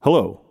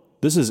Hello,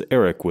 this is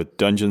Eric with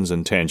Dungeons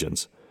and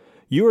Tangents.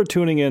 You are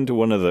tuning in to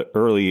one of the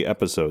early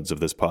episodes of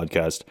this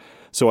podcast,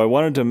 so I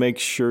wanted to make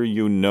sure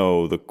you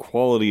know the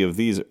quality of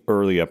these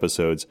early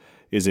episodes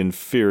is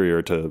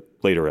inferior to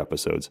later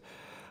episodes.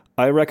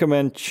 I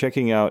recommend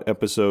checking out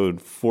episode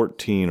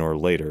 14 or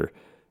later.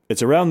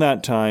 It's around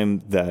that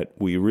time that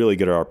we really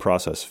get our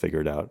process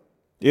figured out.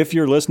 If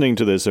you're listening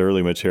to this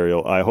early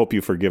material, I hope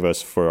you forgive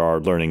us for our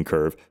learning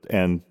curve,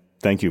 and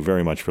thank you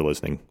very much for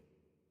listening.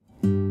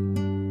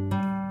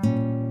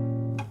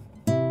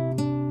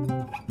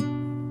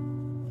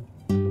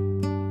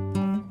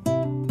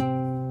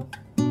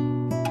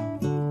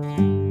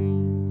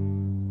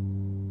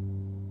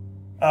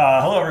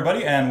 Hello,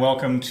 everybody, and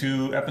welcome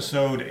to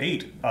episode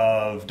 8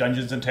 of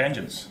Dungeons and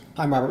Tangents.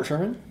 I'm Robert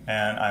Sherman.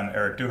 And I'm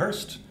Eric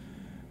Dewhurst.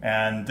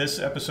 And this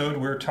episode,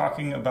 we're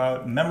talking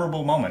about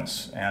memorable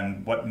moments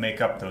and what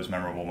make up those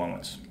memorable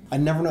moments. I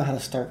never know how to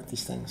start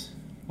these things.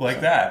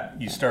 That.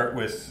 You start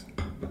with,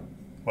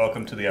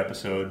 welcome to the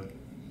episode.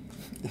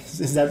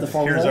 Is that the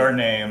formula? Here's our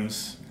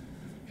names.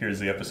 Here's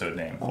the episode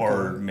name. Okay.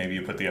 Or maybe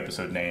you put the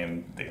episode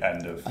name at the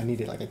end of... I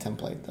needed like a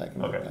template that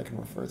I can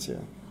refer to.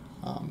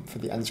 For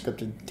the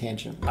unscripted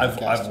tangent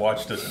podcast. I've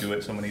watched us do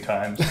it so many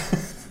times,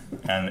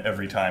 and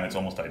every time it's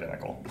almost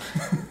identical.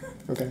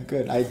 Okay,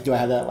 good. Do I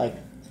have that like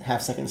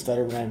half-second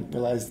stutter when I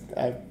realized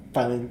I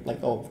finally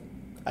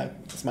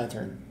it's my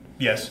turn?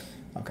 Yes.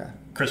 Okay.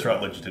 Chris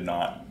Rutledge did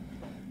not.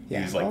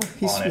 Yeah. He's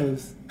he's on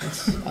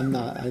smooth. I'm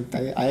not.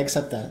 I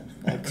accept that.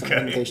 I accept Okay.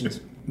 limitations.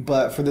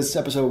 But for this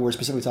episode, we're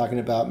specifically talking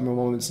about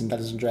memorable moments in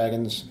Dungeons and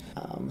Dragons.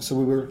 So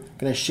we were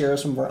going to share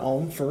some of our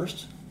own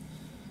first.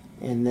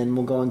 And then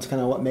we'll go into kind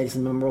of what makes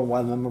them memorable,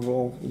 why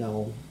memorable,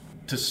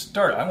 To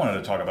start, I wanted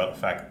to talk about the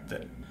fact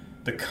that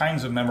the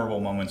kinds of memorable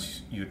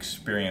moments you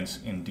experience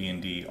in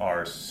D&D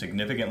are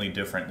significantly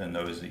different than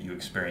those that you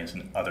experience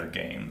in other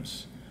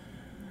games.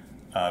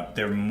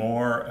 They're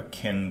more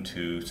akin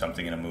to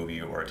something in a movie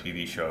or a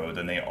TV show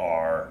than they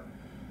are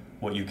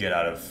what you get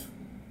out of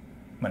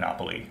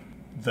Monopoly.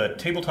 The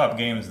tabletop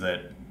games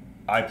that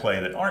I play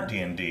that aren't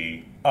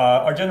D&D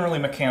are generally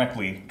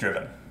mechanically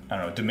driven. I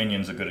don't know,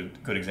 Dominion's a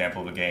good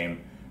example of a game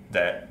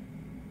that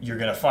you're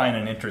going to find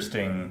an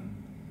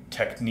interesting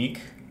technique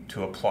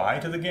to apply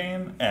to the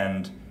game,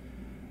 and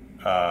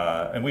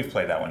we've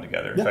played that one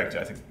together. In fact,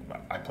 I think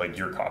I played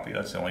your copy.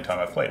 That's the only time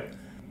I've played it.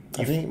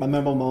 I think my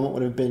memorable moment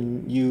would have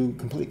been you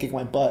completely kicking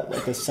my butt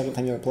like the second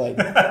time you ever played.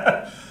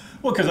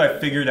 Well, because I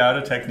figured out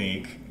a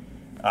technique,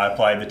 I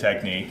applied the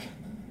technique,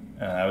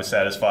 and I was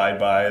satisfied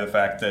by the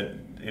fact that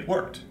it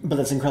worked. But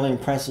that's incredibly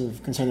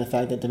impressive considering the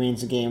fact that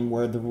Dominion's a game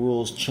where the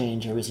rules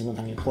change every single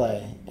time you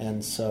play.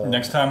 And so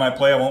Next time I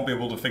play, I won't be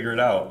able to figure it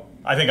out.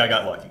 I think I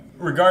got lucky.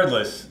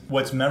 Regardless,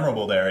 what's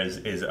memorable there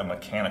is a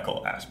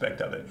mechanical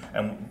aspect of it.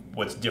 And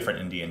what's different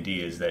in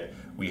D&D is that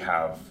we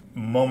have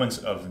moments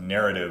of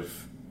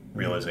narrative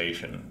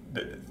realization,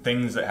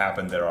 things that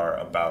happen that are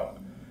about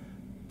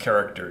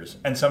characters.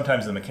 And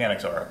sometimes the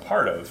mechanics are a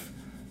part of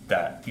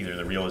that, either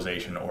the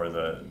realization or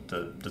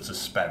the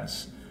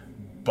suspense.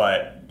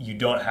 But you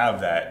don't have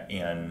that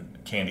in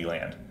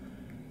Candyland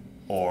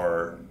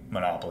or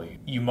Monopoly.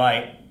 You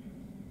might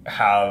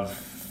have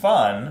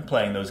fun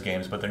playing those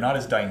games, but they're not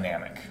as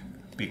dynamic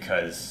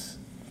because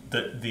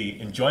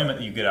the enjoyment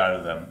that you get out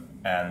of them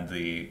and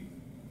the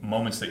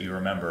moments that you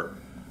remember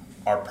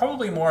are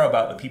probably more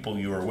about the people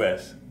you were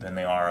with than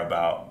they are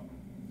about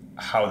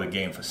how the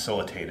game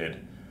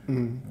facilitated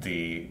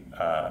the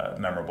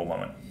memorable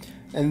moment.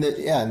 And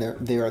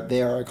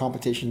they are a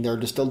competition. They're a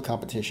distilled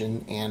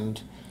competition,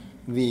 and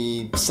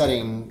the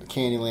setting,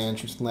 Candyland,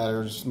 Truth and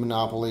Letters,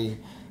 Monopoly,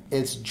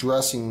 it's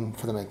dressing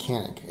for the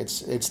mechanic.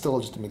 It's still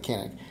just a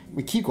mechanic.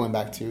 We keep going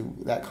back to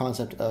that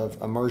concept of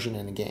immersion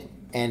in a game.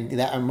 And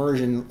that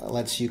immersion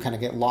lets you kind of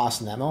get lost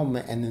in that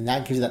moment, and then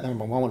that gives you that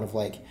memorable moment of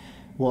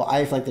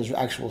I feel like there's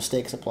actual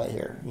stakes at play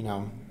here,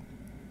 Yeah.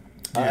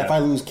 If I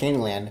lose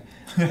Candyland,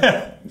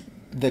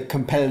 the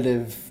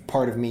competitive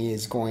part of me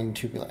is going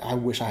to be like, I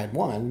wish I had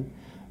won,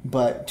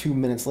 but 2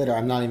 minutes later,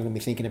 I'm not even going to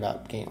be thinking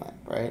about Candyland,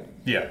 right?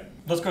 Yeah.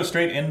 Let's go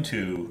straight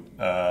into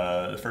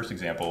the first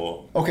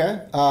example.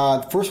 Okay.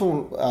 The first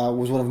one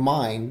was one of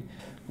mine.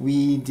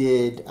 We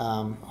did.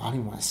 I don't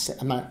even want to say.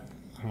 I'm not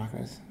going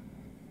to.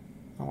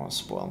 I don't want to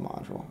spoil the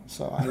module,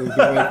 so I need to be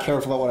very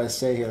careful about what I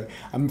say here.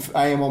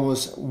 I am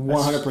almost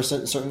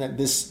 100% certain that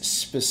this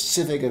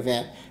specific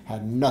event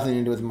had nothing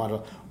to do with the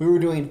module. We were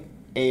doing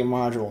a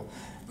module.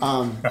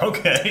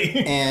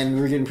 Okay. And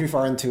we were getting pretty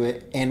far into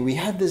it, and we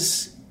had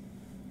this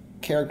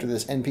character,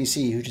 this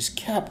NPC, who just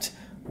kept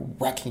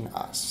wrecking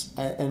us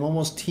and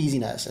almost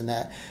teasing us, and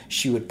that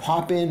she would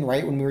pop in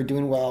right when we were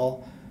doing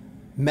well,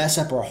 mess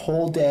up our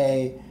whole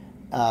day,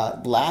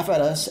 laugh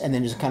at us, and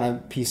then just kind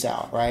of peace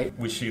out, right?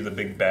 Was she the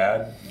big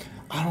bad?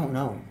 I don't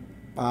know.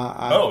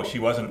 She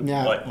wasn't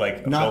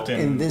like not built-in...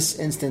 in this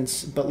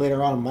instance, but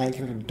later on my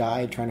character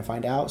died trying to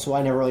find out, so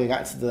I never really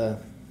got to the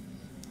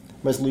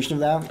resolution of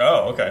that.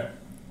 Oh, okay.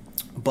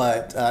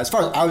 But as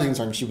far as I was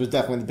concerned, she was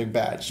definitely the big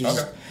bad. She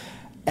was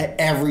At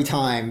every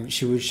time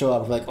she would show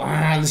up, like,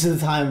 this is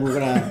the time we're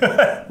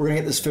gonna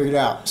get this figured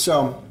out.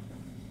 So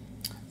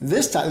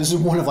this time, this is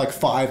one of like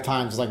 5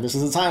 times. Like, this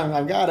is the time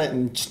I've got it,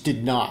 and just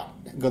did not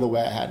go the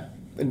way I had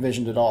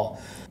envisioned at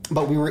all.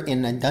 But we were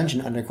in a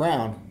dungeon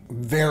underground,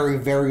 very,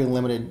 very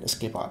limited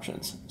escape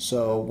options.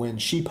 So when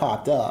she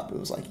popped up, it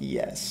was like,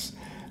 yes,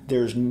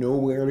 there's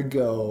nowhere to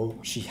go.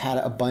 She had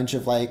a bunch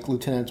of like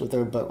lieutenants with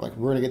her, but like,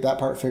 we're gonna get that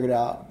part figured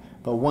out.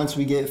 But once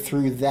we get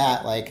through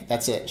that, like,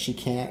 that's it. She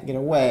can't get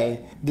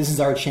away. This is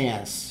our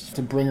chance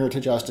to bring her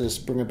to justice,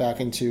 bring her back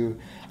into...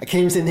 I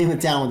can't even say the name of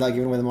the town without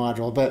giving away the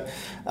module, but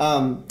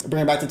bring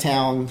her back to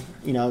town,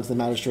 to the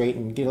magistrate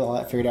and get all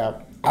that figured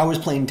out. I was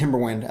playing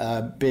Timberwind,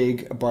 a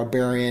big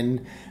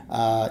barbarian,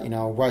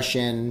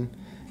 Russian,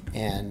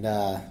 and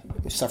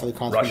suffer the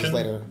consequences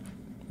later.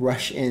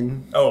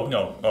 Russian. Oh,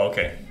 no. Oh,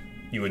 okay.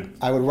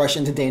 I would rush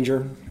into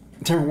danger.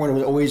 Timberwind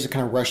would always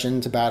kind of rush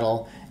into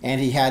battle, and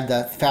he had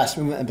the fast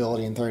movement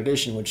ability in 3rd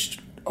edition, which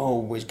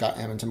always got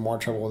him into more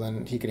trouble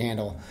than he could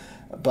handle.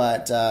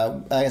 But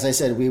as I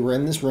said, we were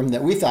in this room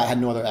that we thought had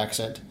no other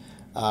exit.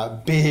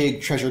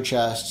 Big treasure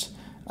chest.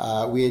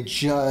 We had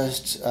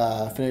just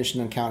finished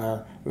an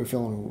encounter. We were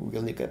feeling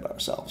really good about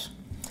ourselves.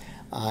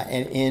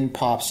 And in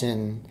pops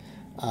in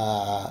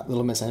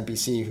Little Miss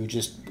NPC, who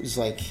just is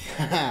like,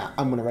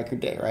 I'm going to wreck your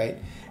day, right?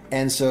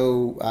 And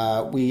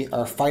so we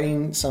are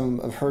fighting some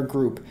of her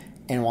group,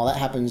 and while that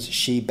happens,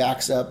 she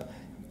backs up,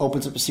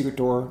 opens up a secret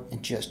door,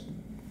 and just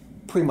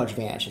pretty much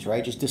vanishes,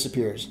 right? Just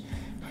disappears.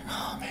 Like,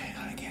 oh man,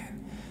 not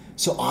again.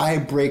 So I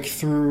break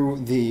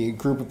through the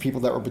group of people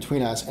that were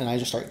between us, and I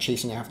just start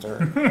chasing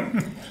after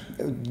her.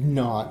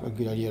 Not a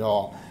good idea at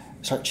all.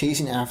 Start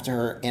chasing after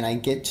her, and I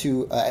get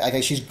to...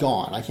 she's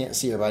gone. I can't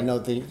see her, but I know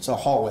that it's a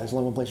hallway. It's the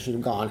only one place she should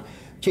have gone.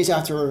 Chase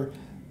after her,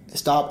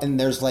 stop, and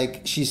there's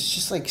like... She's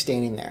just like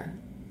standing there,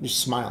 just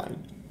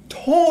smiling.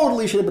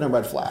 Totally should have been a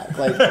red flag.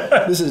 Like,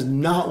 this is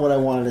not what I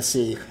wanted to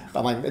see. But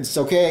I'm like, it's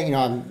okay.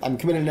 I'm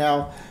committed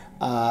now.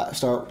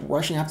 Start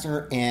rushing after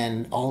her,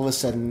 and all of a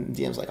sudden,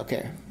 DM's like,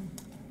 okay,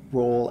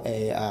 roll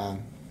a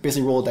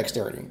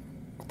dexterity.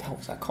 What the hell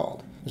was that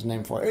called? There's a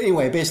name for it.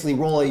 Anyway, basically,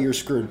 roll a you're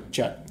screwed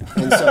check.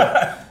 And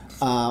so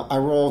I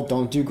roll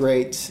don't do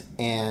great,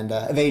 and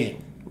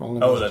evasion.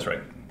 Oh, that's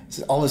right.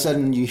 So all of a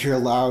sudden, you hear a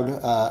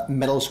loud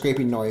metal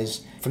scraping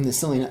noise from the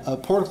ceiling. A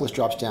portcullis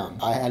drops down.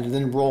 I had to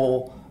then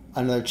roll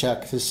another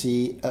check to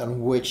see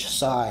on which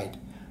side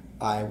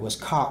I was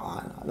caught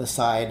on. The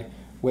side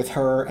with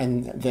her,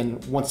 and then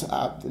once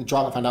the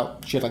drop, I found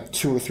out she had like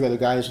 2 or 3 other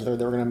guys with her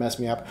that were going to mess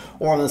me up,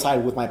 or on the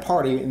side with my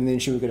party, and then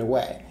she would get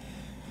away.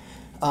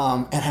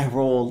 And I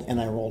rolled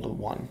a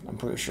 1. I'm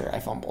pretty sure I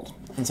fumbled.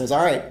 And says,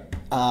 all right.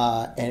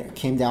 And it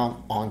came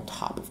down on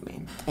top of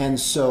me. And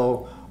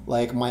so,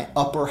 like, my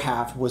upper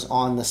half was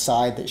on the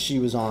side that she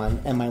was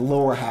on, and my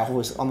lower half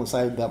was on the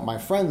side that my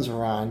friends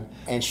were on.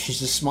 And she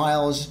just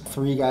smiles.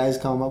 3 guys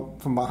come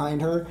up from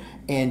behind her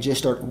and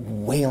just start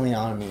wailing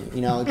on me.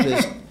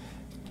 Just...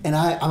 And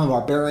I'm a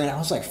barbarian. I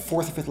was like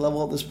 4th or 5th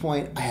level at this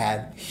point. I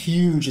had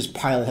huge just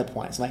pile of hit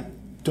points. Like,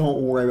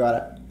 don't worry about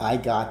it. I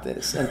got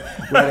this. And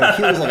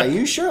he was like, are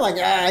you sure? Like,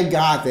 I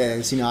got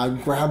this.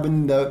 I'm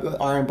grabbing the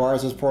iron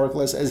bars as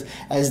portcullis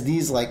as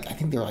these, like, I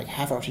think they were like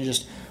half hours,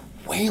 just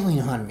wailing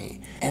on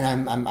me.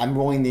 And I'm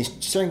rolling these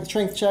strength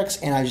checks,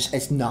 and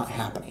it's not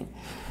happening.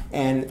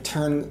 And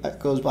turn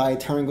goes by.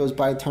 I'm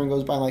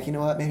like, you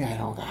know what? Maybe I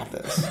don't got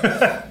this.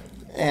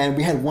 And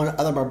we had one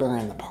other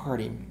barbarian in the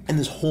party. And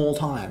this whole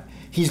time,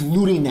 he's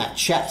looting that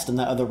chest in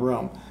that other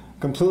room.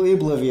 Completely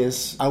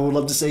oblivious. I would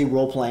love to say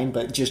role-playing,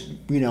 but just,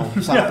 saw an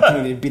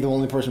opportunity to be the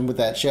only person with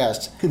that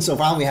chest. And so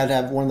finally we had to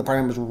have one of the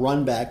party members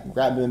run back,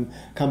 grab him,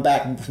 come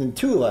back, and between the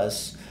 2 of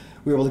us,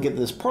 we were able to get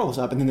this portal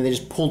up, and then they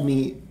just pulled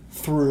me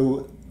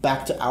through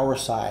back to our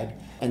side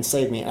and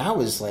saved me. And I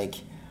was like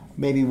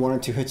maybe 1 or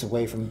 2 hits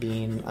away from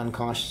being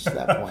unconscious at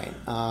that point.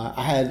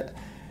 I had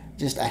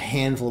just a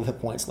handful of hit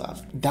points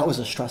left. That was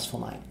a stressful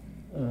night.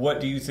 What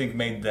do you think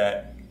made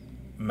that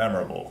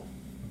memorable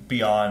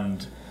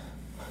beyond...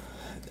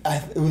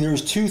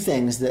 There's 2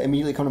 things that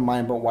immediately come to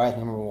mind about why it's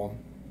memorable.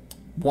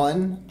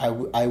 One,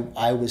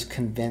 I was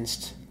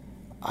convinced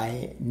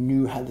I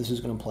knew how this was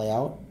going to play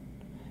out,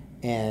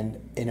 and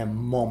in a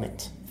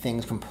moment,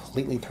 things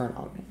completely turned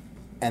on me.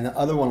 And the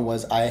other one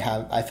was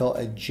I felt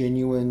a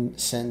genuine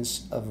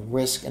sense of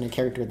risk in a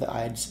character that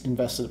I had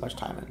invested much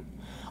time in.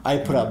 I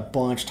had put a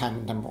bunch of time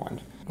in Timberwind.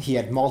 He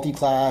had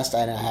multi-classed,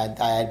 and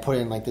I had put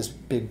in like this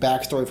big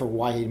backstory for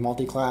why he had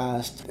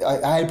multi-classed.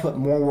 I had put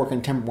more work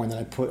in Timberwind than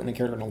I put in a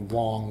character in a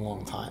long,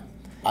 long time.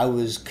 I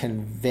was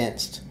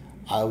convinced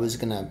I was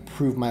going to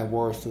prove my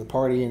worth to the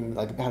party and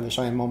like have a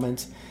shining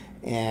moment,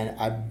 and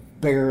I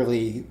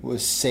barely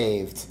was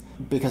saved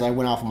because I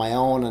went off on my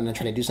own and I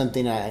tried to do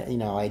something.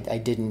 I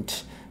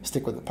didn't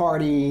stick with the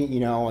party.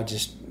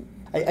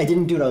 I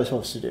didn't do what I was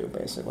supposed to do,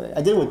 basically.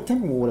 I did what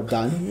Timberwind would have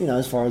done,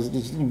 as far as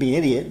just being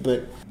an idiot,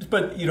 but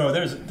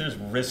there's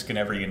risk in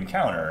every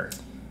encounter.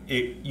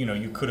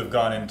 You could have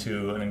gone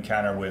into an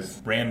encounter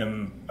with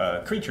random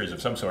creatures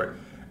of some sort,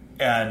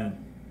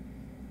 and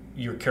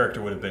your character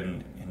would have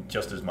been in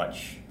just as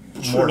much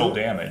mortal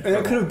damage. And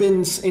it could have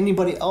been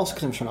anybody else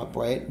could have shown up,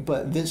 right?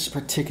 But this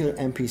particular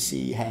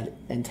NPC had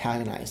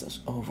antagonized us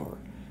over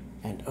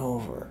and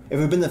over. If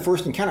it had been the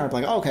first encounter, I'd be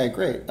like, oh, okay,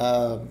 great.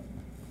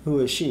 Who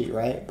is she,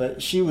 right?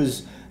 But she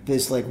was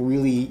this like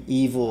really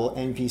evil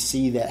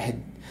NPC that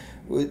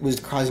was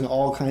causing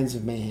all kinds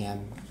of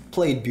mayhem.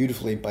 Played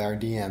beautifully by our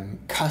DM,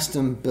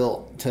 custom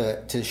built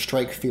to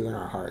strike fear in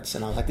our hearts.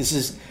 And I was like, this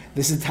is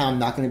the time I'm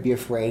not going to be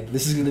afraid.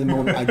 This is going to be the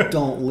moment I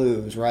don't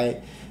lose,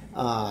 right?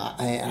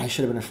 And I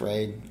should have been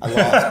afraid. I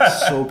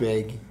lost so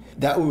big.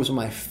 That was one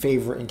of my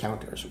favorite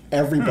encounters.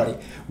 Everybody,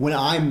 when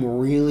I'm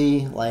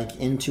really like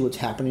into what's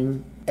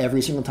happening,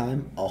 every single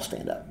time I'll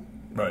stand up,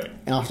 right,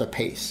 and I'll have to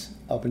pace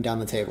up and down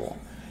the table.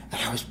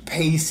 And I was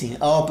pacing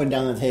up and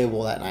down the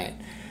table that night.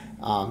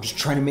 Just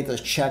trying to make those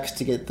checks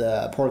to get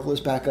the portcullis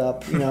back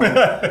up,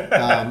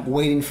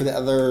 waiting for the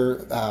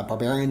other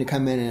barbarian to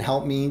come in and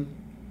help me.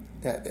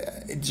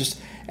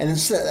 And then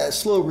that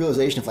slow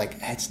realization of like,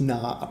 it's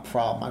not a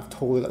problem. I've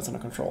totally got this under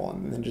control.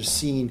 And then just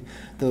seeing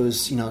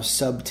those,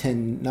 sub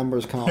 10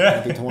 numbers come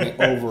out in D20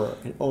 over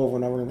and over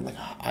and over again, like,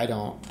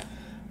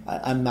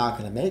 I'm not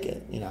going to make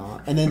it,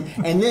 And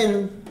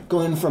then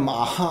going from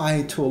a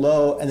high to a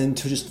low, and then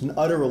to just an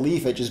utter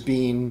relief at just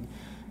being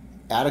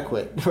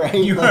adequate, right?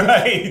 You're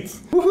right.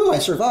 Woohoo! I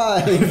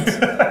survived.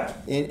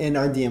 and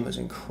our DM was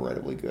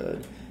incredibly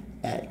good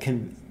at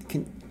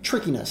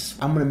trickiness.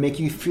 I'm going to make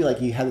you feel like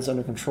you have this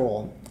under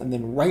control, and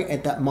then right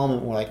at that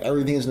moment where like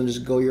everything is going to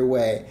just go your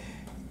way,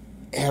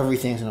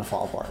 everything's going to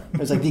fall apart.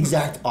 It's like the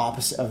exact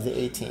opposite of the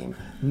A team.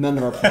 None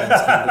of our plans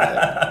came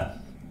together.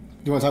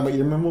 Do you want to talk about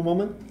your memorable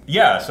moment?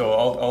 Yeah, so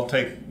I'll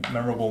take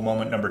memorable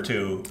moment number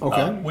 2,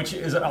 okay. Which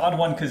is an odd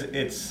one because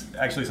it's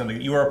actually something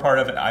that you were a part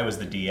of, and I was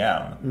the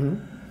DM. Mm-hmm.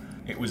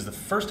 It was the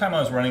first time I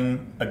was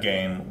running a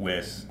game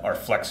with our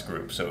Flex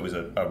group, so it was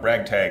a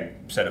ragtag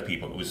set of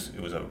people. It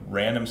was a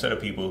random set of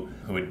people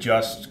who had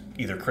just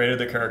either created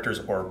their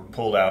characters or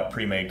pulled out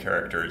pre-made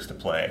characters to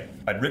play.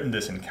 I'd written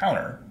this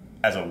encounter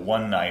as a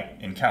one-night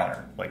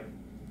encounter. Like,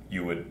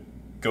 you would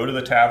go to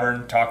the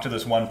tavern, talk to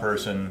this one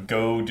person,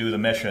 go do the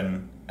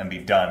mission, and be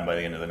done by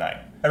the end of the night.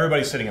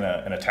 Everybody's sitting in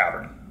a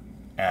tavern,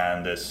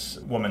 and this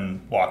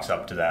woman walks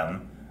up to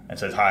them and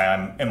says, "Hi,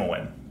 I'm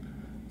Imowen."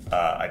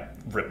 I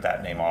ripped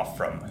that name off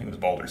from, I think it was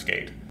Baldur's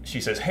Gate.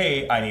 She says,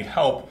 "Hey, I need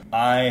help.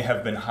 I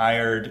have been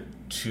hired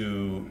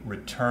to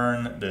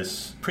return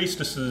this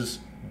priestess's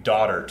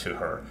daughter to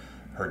her.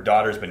 Her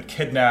daughter's been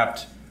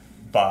kidnapped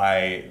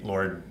by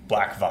Lord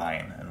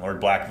Blackvine. And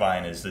Lord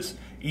Blackvine is this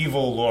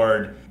evil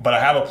lord, but I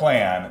have a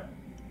plan.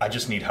 I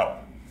just need help."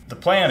 The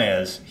plan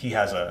is he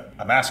has a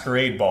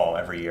masquerade ball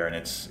every year, and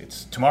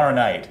it's tomorrow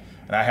night,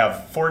 and I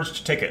have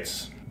forged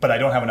tickets, but I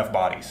don't have enough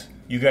bodies.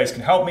 You guys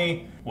can help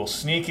me. We'll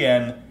sneak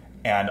in,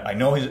 and I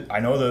know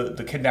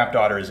the kidnapped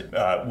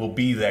daughter will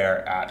be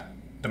there at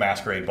the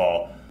masquerade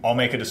ball. I'll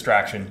make a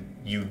distraction.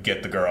 You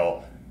get the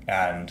girl,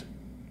 and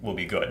we'll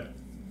be good.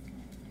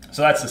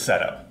 So that's the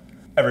setup.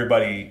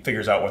 Everybody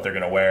figures out what they're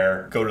going to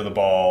wear, go to the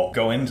ball,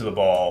 go into the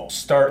ball,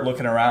 start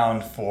looking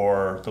around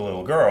for the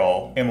little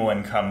girl.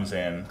 Imowen comes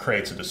in,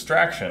 creates a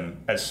distraction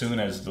as soon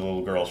as the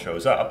little girl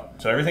shows up.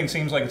 So everything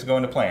seems like it's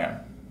going to plan.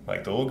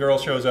 Like, the little girl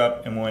shows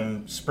up,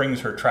 Imowen springs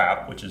her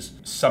trap, which is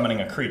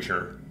summoning a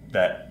creature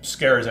that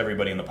scares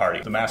everybody in the party.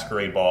 The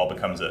masquerade ball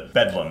becomes a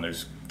bedlam.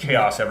 There's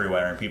chaos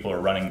everywhere, and people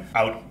are running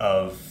out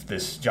of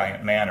this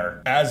giant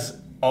manor. As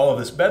all of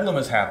this bedlam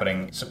is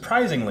happening,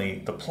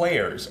 surprisingly, the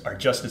players are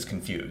just as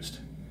confused.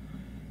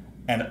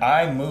 And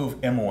I move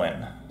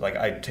Imowen, like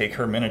I take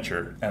her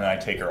miniature, and I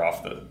take her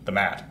off the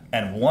mat.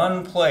 And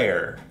one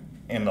player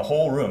in the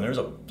whole room, there's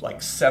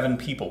like 7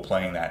 people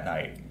playing that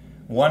night,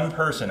 one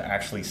person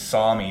actually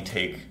saw me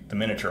take the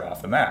miniature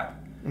off the map.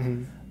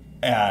 Mm-hmm.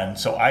 And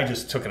so I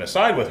just took an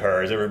aside with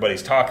her as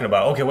everybody's talking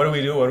about, okay, what do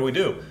we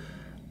do?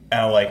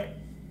 And I'm like,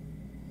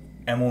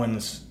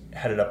 Imowen's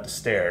headed up the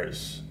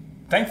stairs.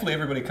 Thankfully,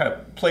 everybody kind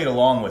of played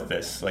along with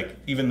this. Like,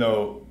 even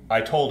though I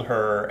told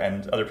her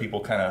and other people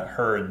kind of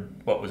heard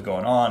what was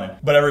going on,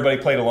 but everybody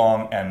played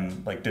along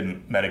and like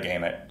didn't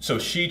metagame it. So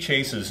she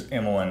chases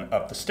Imowen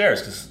up the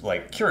stairs because,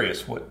 like,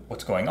 curious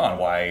what's going on.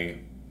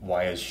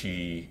 Why is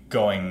she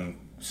going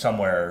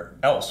somewhere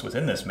else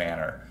within this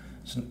manor?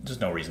 So there's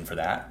no reason for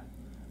that.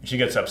 She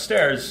gets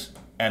upstairs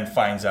and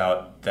finds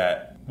out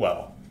that,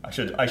 well, I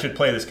should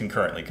play this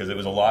concurrently because it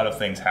was a lot of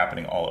things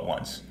happening all at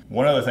once.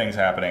 One of the things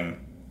happening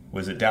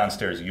was that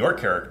downstairs your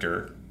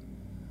character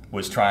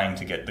was trying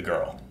to get the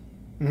girl.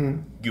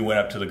 Mm-hmm. You went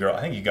up to the girl.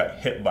 I think you got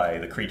hit by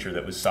the creature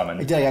that was summoned.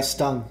 I did. I got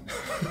stung.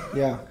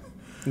 Yeah.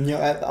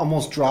 It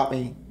almost dropped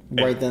me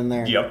right then and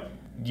there. Yep.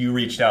 You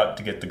reached out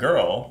to get the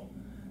girl,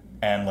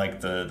 and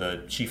like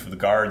the chief of the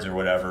guards or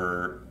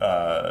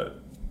whatever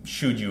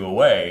shooed you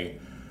away,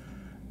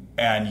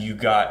 and you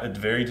got a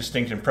very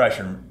distinct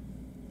impression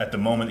at the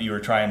moment that you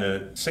were trying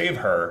to save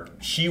her.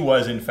 She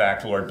was, in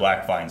fact, Lord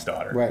Blackvine's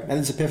daughter. Right. And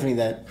this epiphany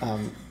that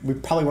we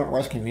probably weren't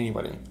rescuing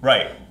anybody.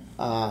 Right.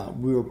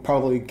 We were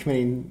probably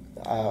committing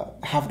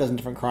half a dozen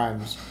different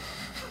crimes.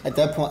 At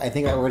that point, I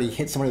think I already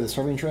hit somebody with a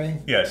serving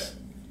tray. Yes.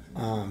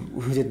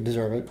 who didn't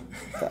deserve it.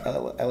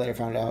 I later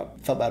found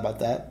out. Felt bad about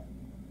that.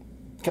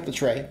 Kept the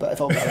tray, but I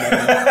felt bad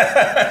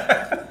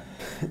about it.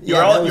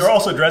 You're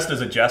also dressed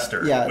as a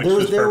jester. Yeah, which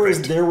was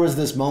perfect. there was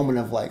this moment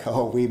of like,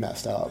 oh, we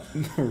messed up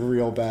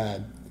real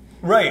bad.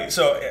 Right.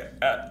 So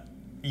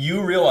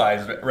you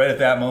realized right at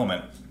that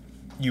moment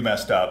you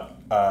messed up.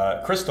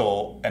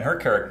 Crystal and her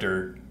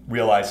character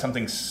realized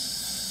something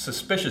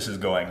suspicious is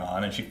going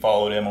on, and she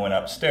followed Imoen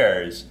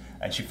upstairs,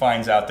 and she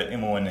finds out that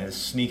Imoen is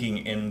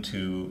sneaking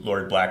into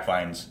Lord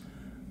Blackvine's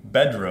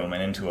bedroom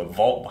and into a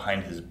vault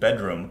behind his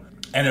bedroom,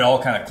 and it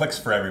all kind of clicks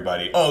for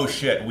everybody. Oh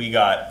shit, we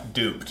got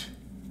duped.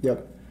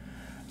 Yep.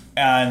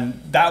 And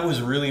that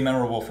was really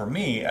memorable for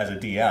me as a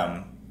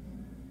DM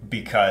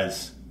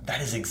because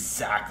that is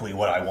exactly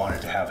what I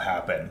wanted to have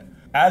happen.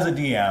 As a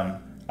DM,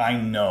 I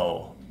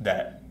know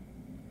that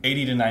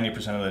 80 to 90%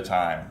 of the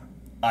time,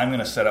 I'm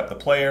going to set up the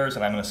players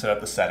and I'm going to set up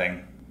the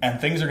setting,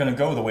 and things are going to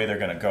go the way they're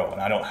going to go,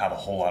 and I don't have a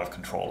whole lot of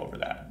control over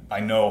that.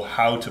 I know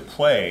how to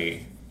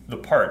play the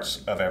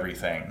parts of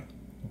everything,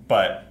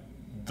 but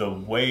the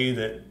way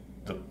that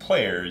the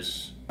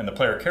players and the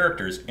player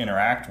characters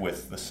interact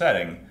with the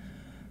setting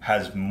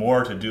has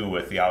more to do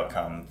with the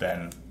outcome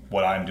than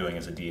what I'm doing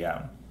as a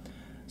DM.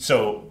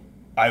 So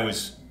I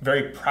was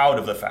very proud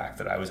of the fact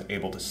that I was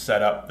able to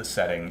set up the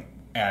setting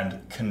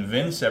and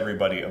convince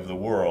everybody of the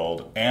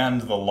world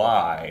and the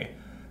lie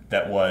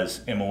that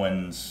was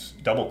Imoen's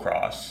double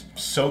cross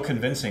so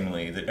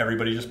convincingly that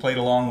everybody just played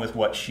along with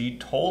what she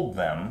told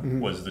them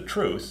was the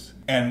truth,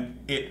 and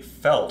it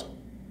felt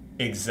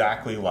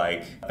exactly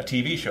like a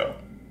TV show.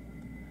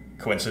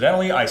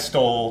 Coincidentally, I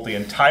stole the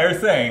entire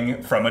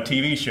thing from a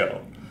TV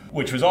show,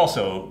 which was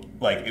also,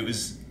 like, it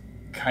was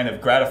kind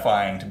of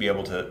gratifying to be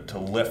able to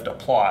lift a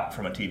plot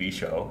from a TV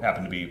show. It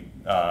happened to be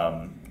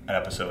an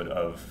episode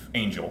of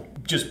Angel.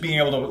 Just being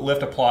able to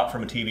lift a plot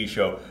from a TV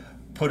show,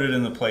 put it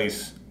in the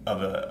place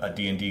of a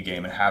D&D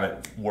game, and have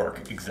it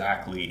work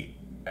exactly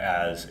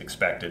as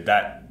expected.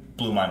 That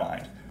blew my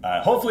mind.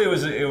 Hopefully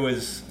it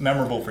was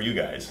memorable for you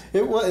guys.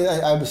 It was.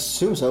 I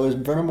assume so. It was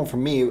very memorable for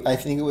me. I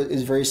think it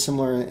was very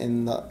similar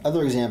in the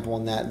other example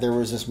in that there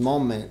was this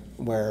moment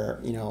where,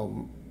 you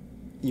know,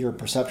 your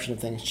perception of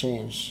things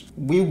changed.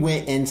 We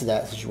went into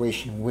that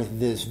situation with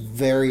this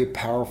very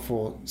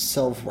powerful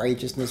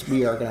self-righteousness.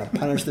 We are going to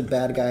punish the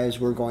bad guys.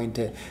 We're going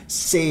to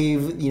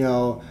save, you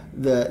know,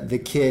 the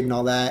kid and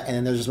all that. And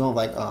then there's this moment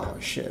of like, oh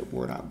shit,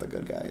 we're not the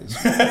good guys.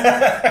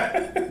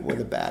 We're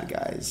the bad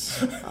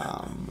guys.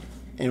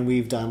 And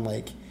we've done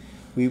like,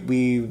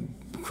 we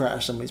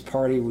crashed somebody's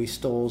party. We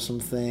stole some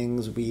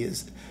things.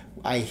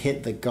 I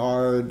hit the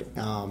guard.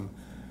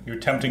 You're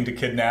attempting to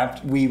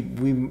kidnap. We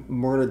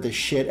murdered the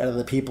shit out of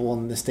the people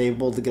in the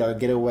stable to get our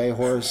getaway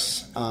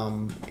horse,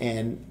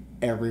 and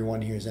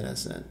everyone here is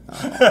innocent.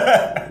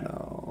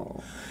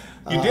 No.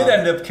 You did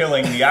end up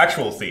killing the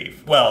actual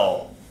thief.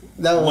 Well,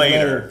 that was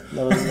later.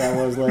 That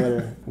was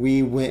later.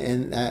 We went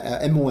and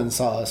Imoen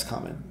saw us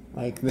coming.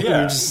 Like they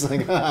were just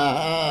like,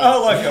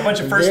 oh look, a bunch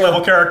of first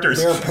level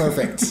characters. They're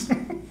perfect.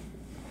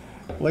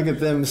 Look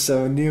at them,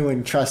 so new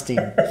and trusting.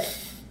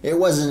 It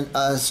wasn't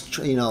us,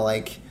 you know,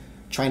 like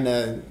trying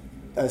to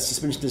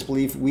suspension of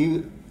disbelief.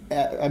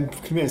 I'm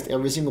convinced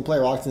every single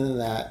player walked into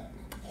that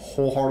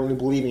wholeheartedly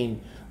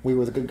believing we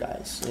were the good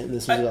guys.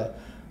 This was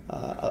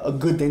a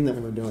good thing that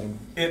we were doing.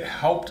 It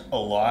helped a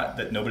lot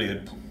that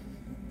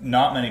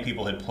not many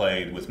people had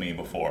played with me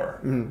before,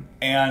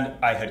 and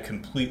I had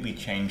completely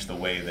changed the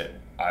way that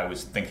I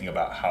was thinking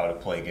about how to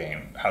play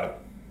game, how to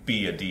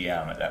be a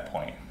DM at that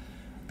point,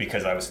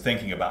 because I was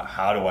thinking about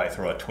how do I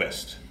throw a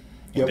twist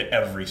into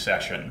every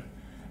session.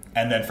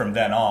 And then from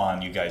then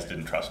on, you guys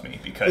didn't trust me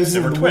because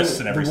there were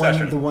twists in every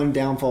session. The one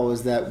downfall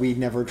is that we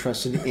never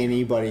trusted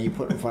anybody you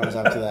put in front of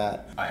us after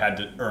that. I had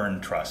to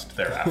earn trust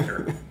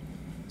thereafter.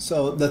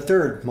 So the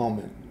third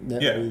moment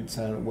that we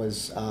decided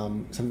was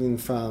something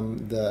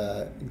from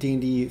the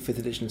D&D 5th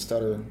edition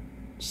starter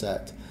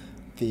set,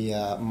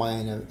 the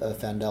Mine of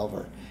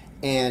Phandelver.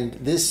 And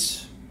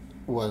this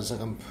was a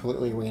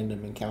completely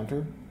random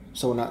encounter,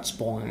 so we're not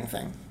spoiling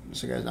anything,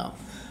 so you guys know.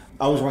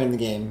 I was running the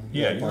game.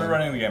 Yeah, you were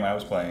running the game. I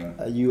was playing.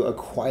 You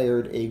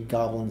acquired a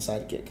goblin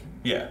sidekick.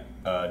 Yeah.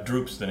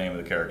 Droop's the name of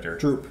the character.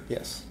 Droop,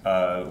 yes.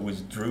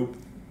 Was Droop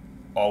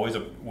always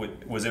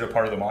was it a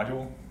part of the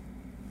module?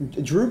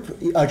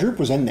 Droop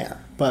was in there,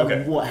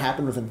 but what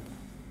happened with him?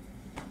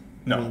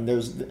 No. I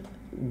mean,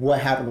 what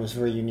happened was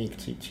very unique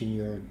to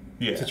your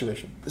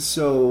situation.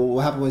 So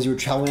what happened was you were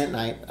traveling at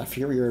night. I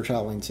forget where you were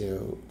traveling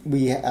to.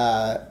 We had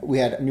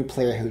a new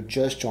player who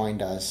just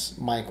joined us,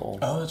 Michael.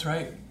 Oh, that's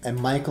right. And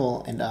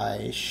Michael and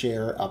I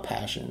share a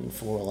passion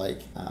for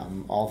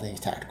all things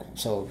tactical.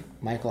 So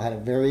Michael had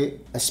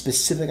a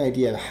specific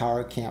idea of how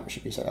our camp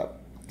should be set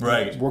up.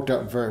 Right. It worked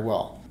out very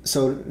well.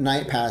 So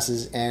night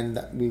passes and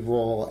we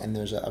roll and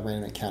there's a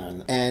random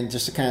encounter. And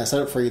just to kind of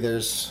set up for you,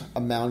 there's a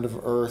mound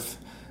of earth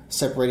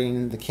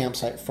separating the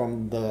campsite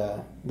from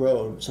the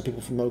road, so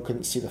people from the road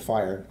couldn't see the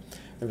fire.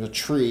 There was a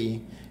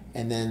tree,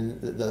 and then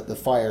the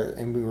fire,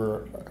 and we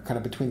were kind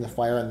of between the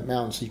fire and the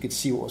mountain, so you could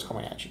see what was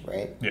coming at you,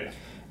 right? Yeah.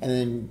 And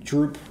then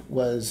Droop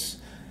was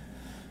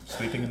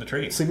Sleeping in the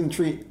tree. Sleeping in the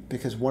tree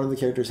because one of the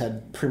characters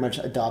had pretty much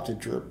adopted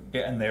Droop.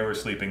 Yeah, and they were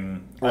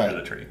sleeping Right.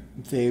 under the tree.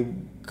 They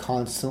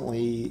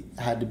constantly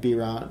had to be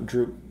around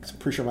Droop. I'm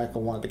pretty sure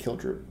Michael wanted to kill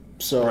Droop.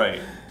 So Right.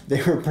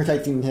 they were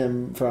protecting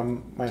him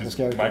from Michael's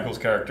character. Michael's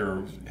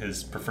character,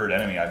 his preferred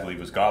enemy, I believe,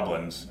 was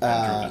goblins,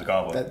 and Droop was a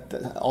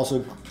goblin.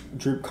 Also,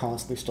 Droop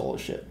constantly stole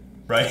his shit.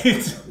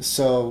 Right?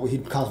 So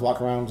he'd constantly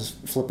walk around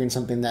just flipping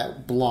something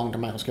that belonged to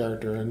Michael's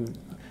character, and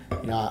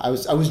I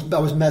was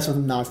messing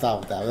with him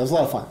nonstop with that. It was a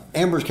lot of fun.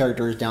 Amber's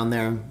character is down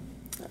there,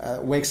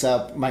 wakes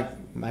up.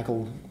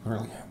 Michael,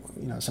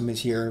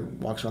 somebody's here,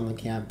 walks around the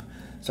camp,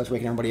 starts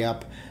waking everybody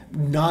up,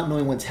 not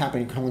knowing what's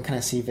happening. You can only kind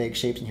of see vague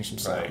shapes and hear some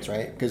sounds,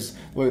 right? Because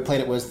the way we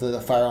played it was the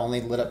fire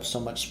only lit up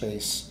so much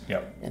space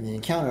in the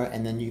encounter,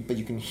 and then you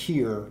can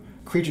hear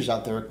creatures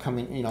out there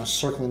coming,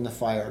 circling the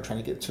fire, trying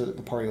to get to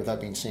the party without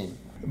being seen.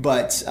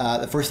 But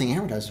the first thing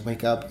Amber does is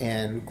wake up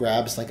and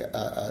grabs like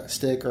a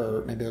stick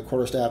or maybe a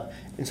quarterstaff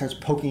and starts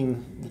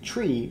poking the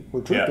tree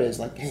where Droop is.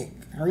 Like, hey,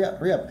 hurry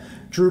up!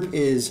 Droop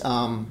is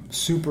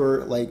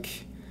super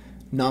like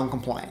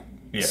non-compliant,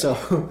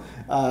 so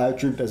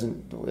Droop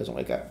doesn't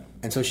wake up,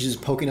 and so she's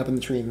just poking up in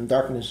the tree in the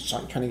darkness,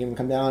 trying to get him to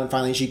come down. And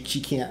finally,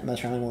 she can't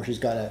mess around anymore. She's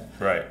got to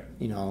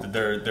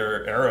There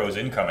are arrows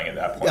incoming at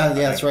that point. Yeah,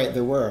 that's right.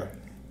 There were.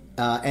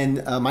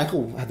 And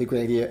Michael had the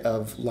great idea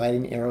of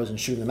lighting arrows and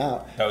shooting them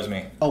out. That was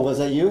me. Oh, was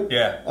that you?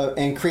 Yeah.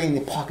 And creating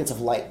the pockets of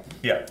light.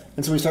 Yeah.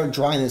 And so we started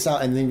drawing this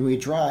out, and then we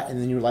draw it,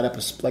 and then you light up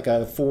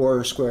a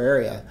 4 square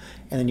area,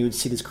 and then you would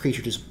see this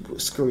creature just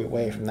scurry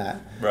away from that.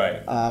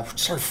 Right.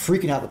 Started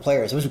freaking out the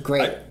players. It was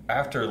great.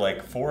 After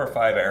like 4 or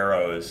 5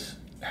 arrows,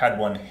 had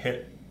one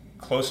hit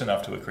close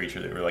enough to a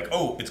creature that we were like,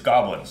 oh, it's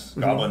goblins.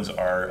 Mm-hmm. Goblins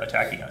are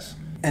attacking us.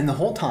 And the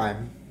whole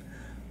time,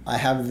 I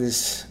have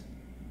this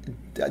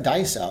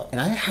dice out, and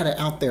I had it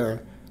out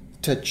there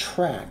to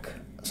track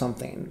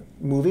something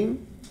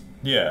moving.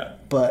 Yeah.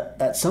 But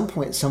at some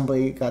point,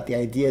 somebody got the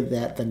idea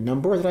that the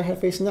number that I had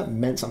facing up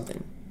meant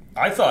something.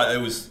 I thought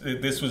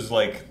this was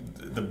like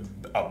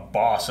a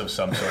boss of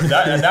some sort.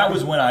 That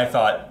was when I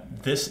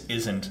thought, this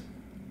isn't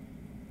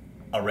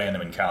a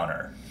random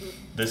encounter.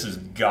 This has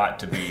got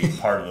to be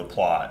part of the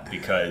plot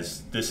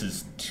because this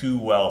is too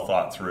well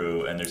thought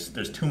through, and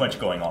there's too much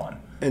going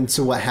on. And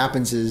so what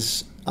happens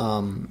is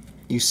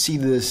you see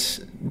this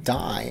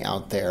die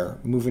out there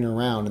moving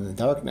around in the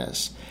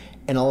darkness,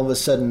 and all of a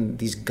sudden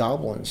these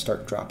goblins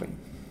start dropping.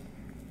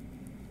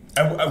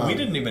 And we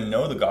didn't even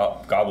know the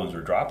goblins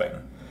were dropping.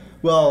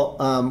 Well,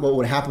 what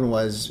would happen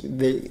was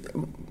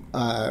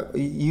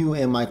you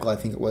and Michael, I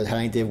think it was, had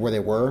an idea of where they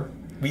were.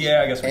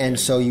 Yeah, I guess we did. And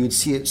so you would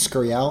see it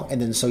scurry out,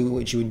 and then so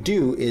what you would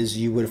do is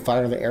you would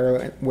fire the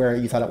arrow where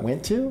you thought it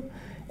went to,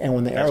 and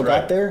when the arrow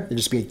got there, there'd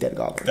just be a dead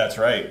goblin. That's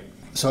right.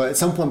 So at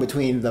some point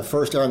between the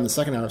first arrow and the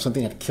second arrow,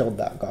 something had killed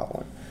that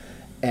goblin.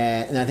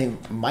 And I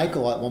think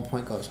Michael at one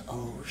point goes,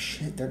 oh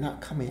shit, they're not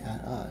coming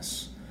at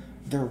us.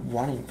 They're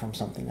running from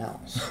something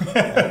else.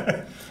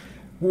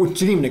 Which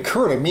didn't even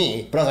occur to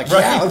me. But I was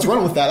like, yeah, let's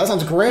run with that. That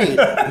sounds great.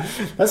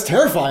 That's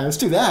terrifying. Let's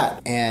do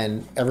that.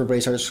 And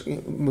everybody starts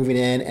moving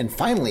in. And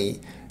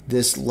finally,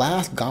 this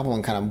last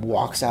goblin kind of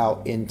walks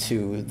out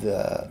into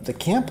the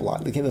camp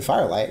light, the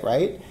firelight,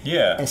 right?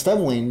 Yeah. And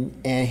stumbling,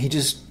 and he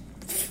just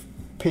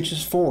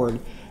pitches forward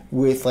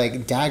with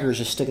like daggers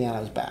just sticking out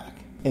of his back.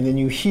 And then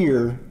you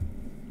hear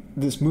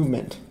this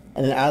movement.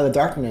 And then out of the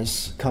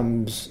darkness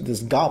comes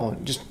this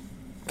goblin just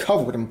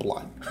covered in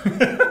blood.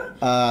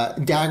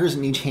 Daggers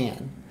in each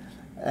hand.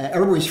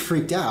 Everybody's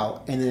freaked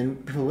out, and then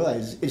people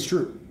realize it's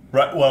Droop.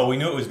 Right. Well, we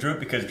knew it was Droop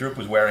because Droop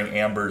was wearing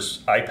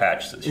Amber's eye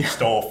patch that she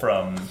stole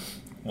from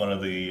one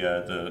of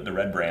the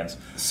red brands.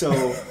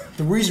 So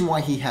the reason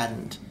why he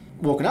hadn't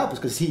woken up is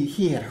because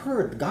he had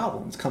heard the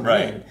goblins coming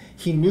in.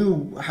 He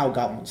knew how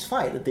goblins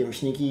fight, that they were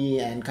sneaky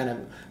and kind of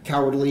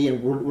cowardly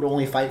and would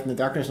only fight in the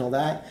darkness and all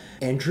that.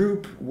 And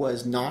Droop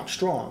was not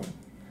strong.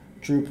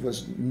 Droop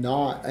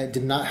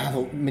did not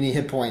have many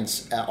hit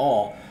points at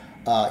all.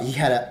 He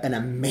had an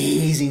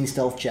amazing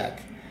stealth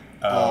check.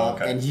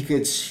 And he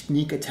could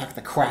sneak attack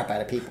the crap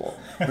out of people.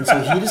 And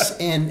so he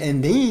just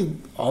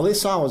all they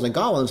saw was a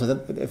goblin. So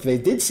that if they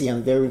did see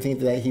him, they would think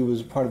that he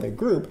was part of their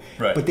group.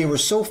 Right. But they were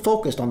so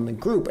focused on the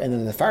group and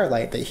then the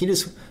firelight that he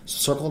just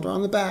circled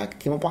around the back,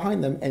 came up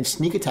behind them, and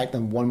sneak attacked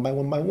them one by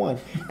one by one.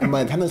 And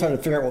by the time they started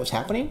to figure out what was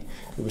happening,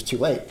 it was too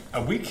late.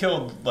 We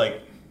killed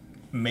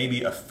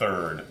maybe a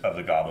third of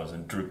the goblins,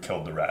 and Droop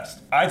killed the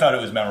rest. I thought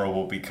it was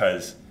memorable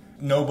because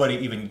nobody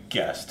even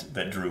guessed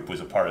that Droop was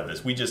a part of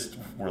this. We just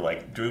were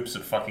like, Droop's a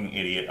fucking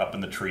idiot up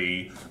in the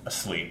tree,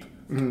 asleep.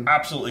 Mm-hmm.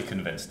 Absolutely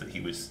convinced that he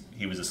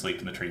was asleep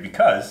in the tree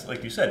because,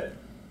 like you said,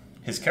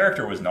 his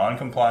character was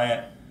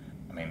non-compliant.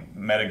 I mean,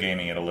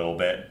 metagaming it a little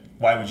bit.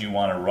 Why would you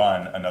want to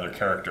run another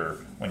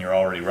character when you're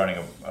already running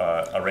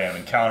a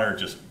random encounter?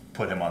 Just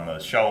put him on the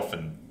shelf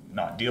and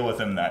not deal with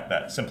him.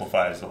 That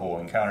simplifies the whole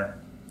encounter.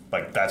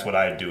 Like, that's what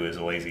I'd do as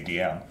a lazy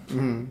DM.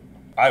 Mm-hmm.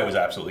 I was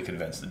absolutely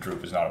convinced that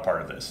Droop was not a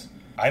part of this.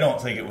 I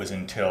don't think it was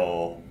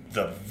until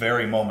the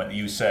very moment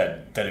you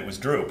said that it was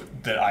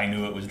Droop that I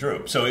knew it was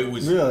Droop. So it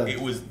was Really?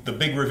 it was the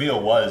big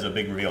reveal was a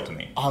big reveal to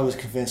me. I was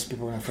convinced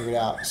people were going to figure it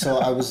out. So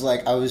I was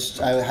like, I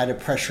had to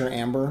pressure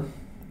Amber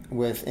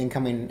with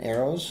incoming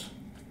arrows.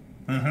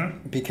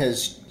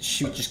 Because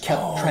she just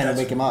kept trying to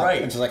wake him up.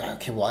 right. And so like,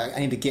 okay, well, I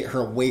need to get her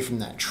away from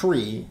that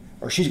tree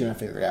or she's going to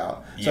figure it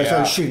out. So I Yeah.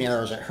 started shooting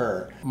arrows at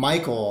her.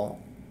 Michael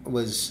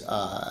was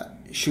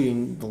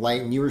shooting the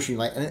light and you were shooting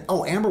light. And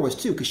Amber was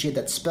too, because she had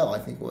that spell, I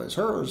think it was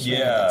hers. Yeah.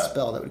 Had that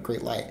spell that would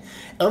create light.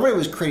 Everybody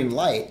was creating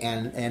light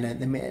and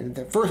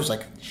at first it was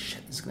like,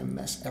 shit, this is going to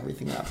mess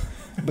everything up.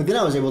 But then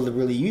I was able to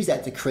really use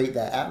that to create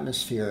that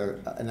atmosphere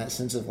and that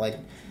sense of like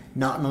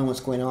not knowing what's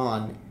going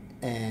on.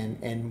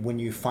 And when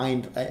you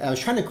find, I was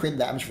trying to create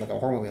the atmosphere like a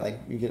horror movie, like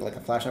you get like a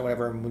flashlight, or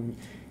whatever, and when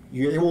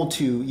you're able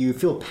to, you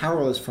feel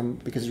powerless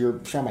because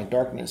you're surrounded by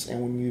darkness, and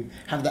when you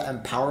have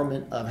that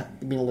empowerment of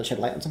being able to shed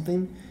light on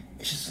something,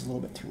 it's just a little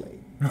bit too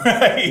late.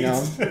 Right. You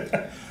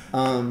know?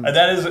 And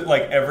that is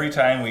like every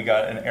time we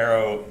got an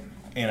arrow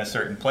in a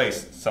certain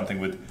place, something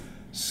would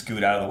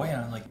scoot out of the way,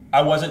 and I'm like,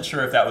 I wasn't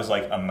sure if that was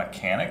like a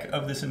mechanic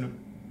of this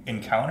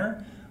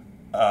encounter.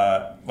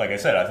 Like I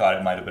said, I thought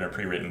it might have been a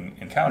pre-written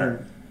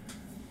encounter.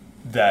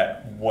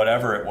 That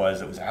whatever it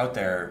was that was out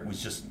there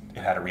was just,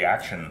 it had a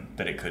reaction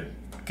that it could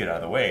get out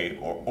of the way,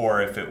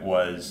 or if it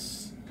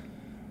was,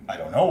 I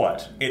don't know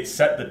what. It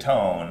set the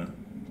tone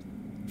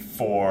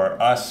for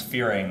us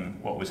fearing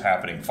what was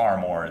happening far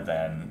more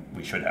than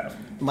we should have.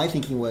 My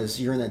thinking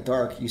was, you're in the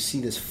dark, you see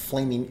this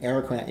flaming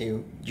arrow coming at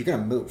you, you're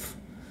going to move.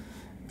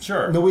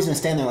 Sure. Nobody's going to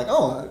stand there like,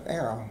 oh,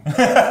 arrow.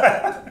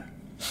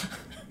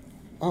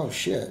 Oh,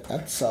 shit,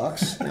 that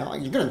sucks. You know,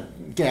 you're going to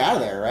get out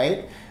of there,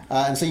 right?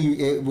 And so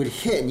it would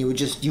hit, and you would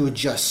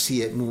just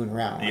see it moving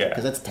around. Yeah.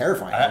 Because that's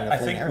terrifying. I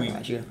think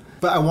at you.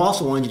 But I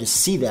also wanted you to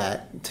see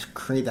that to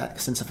create that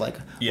sense of like,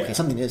 okay,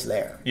 something is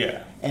there.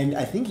 Yeah. And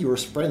I think you were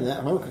spreading that.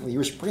 I remember you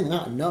were spreading them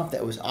out enough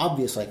that it was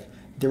obvious, like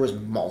there was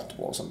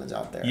multiple somethings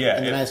out there. Yeah.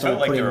 And then it felt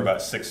like there were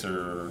about 6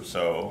 or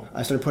so.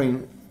 I started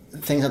putting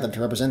things out there to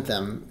represent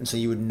them, and so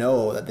you would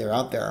know that they're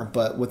out there,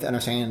 but with the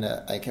understanding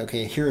that, like,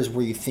 okay, here's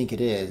where you think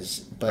it is,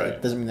 but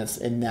it doesn't mean that's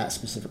in that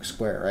specific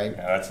square, right?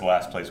 Yeah, that's the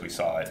last place we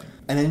saw it.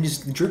 And then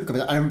just the Droop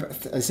comes out.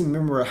 I seem to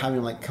remember having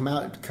him like come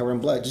out covered in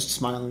blood, just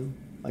smiling,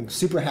 like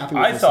super happy.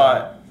 With I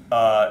thought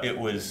it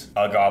was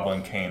a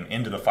goblin came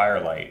into the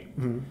firelight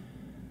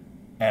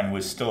and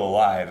was still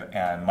alive,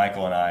 and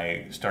Michael and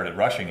I started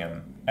rushing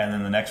him, and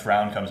then the next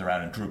round comes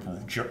around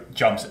and Droop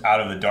jumps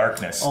out of the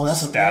darkness,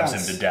 stabs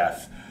him to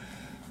death.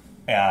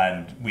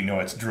 And we know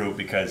it's Droop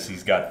because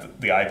he's got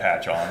the eye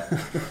patch on.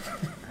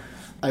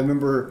 I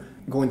remember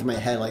going through my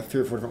head like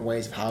 3 or 4 different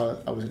ways of how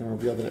I was going to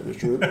reveal that it was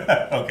Droop.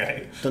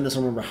 Okay. Don't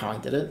necessarily remember how I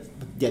did it,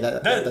 but yeah,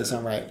 that does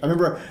sound right. I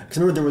remember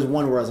there was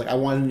one where I was like, I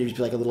wanted him to just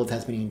be like a little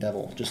Tasmanian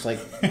devil, just like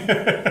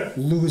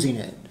losing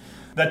it.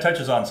 That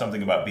touches on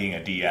something about being a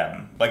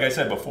DM. Like I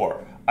said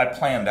before, I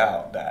planned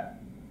out that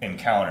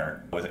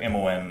encounter with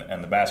Imoen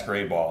and the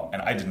Masquerade Ball,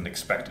 and I didn't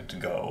expect it to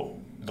go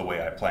the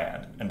way I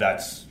planned. And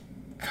that's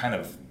kind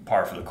of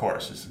par for the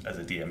course as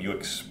a DM. You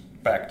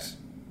expect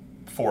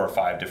 4 or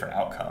 5 different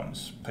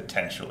outcomes,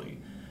 potentially.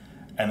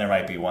 And there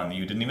might be one that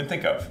you didn't even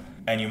think of.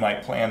 And you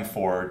might plan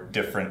for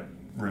different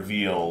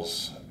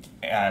reveals,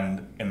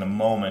 and in the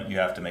moment you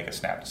have to make a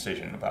snap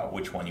decision about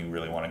which one you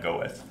really want to go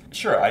with.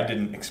 Sure, I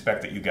didn't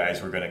expect that you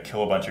guys were going to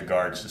kill a bunch of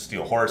guards to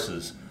steal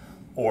horses,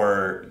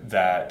 or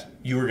that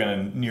you were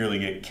going to nearly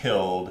get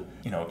killed,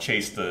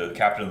 chase the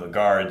captain of the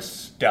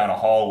guards down a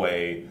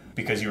hallway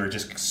because you were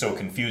just so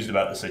confused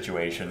about the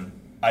situation.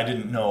 I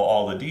didn't know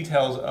all the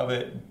details of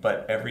it,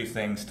 but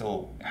everything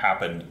still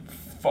happened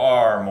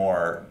far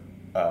more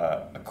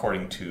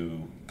according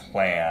to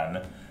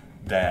plan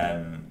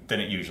than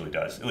it usually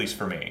does, at least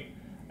for me.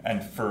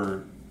 And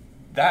for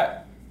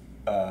that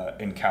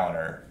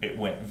encounter, it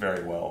went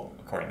very well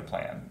according to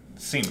plan.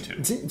 Seemed to.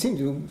 It seemed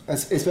to,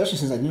 especially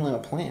since I didn't have a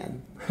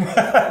plan.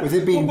 With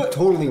it being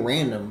totally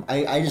random,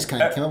 I just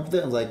kind of came up with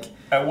it and was like...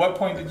 At what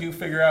point did you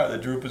figure out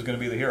that Droop was going to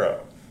be the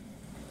hero?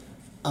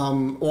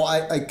 Well,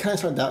 I kind of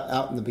started that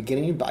out in the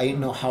beginning, but I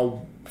didn't know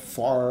how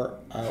far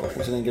I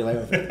was going to get away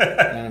with it. You know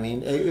what I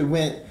mean? It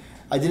went...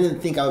 I didn't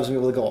think I was going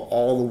to be able to go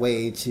all the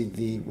way to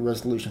the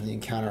resolution of the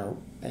encounter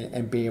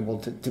and be able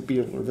to be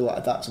able to reveal it.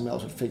 I thought somebody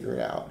else would figure it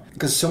out.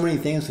 Because so many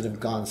things could have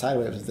gone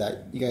sideways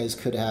that you guys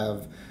could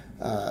have...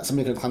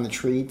 somebody could have climbed the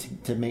tree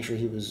to make sure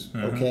he was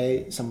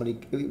okay. Somebody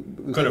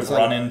could have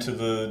run into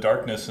the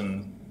darkness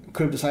and...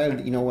 Could have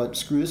decided, you know what,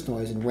 screw this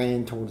noise, and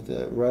ran towards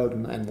the road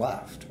and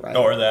left, right?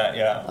 Or that,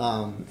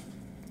 yeah.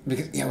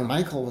 Because, when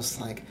Michael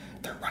was like,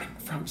 they're running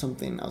from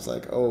something, I was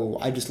like, oh,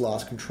 I just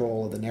lost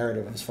control of the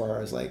narrative as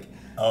far as, like...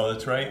 Oh,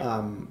 that's right.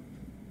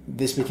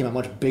 This became a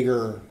much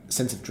bigger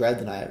sense of dread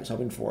than I was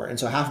hoping for. And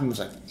so half of me was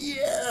like,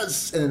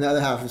 yes! And then the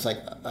other half was like,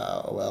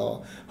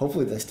 well,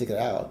 hopefully they stick it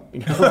out,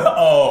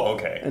 Oh,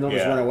 okay. And they'll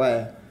just run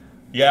away.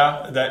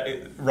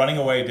 Yeah, running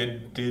away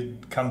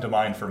did come to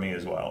mind for me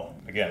as well.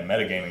 Again,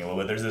 metagaming a little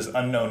bit. There's this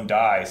unknown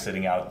die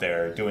sitting out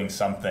there doing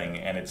something,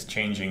 and it's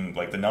changing.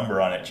 Like the number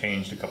on it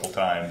changed a couple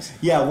times.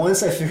 Yeah,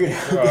 once I figured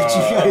out that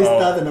you guys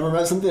thought the number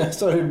meant something, I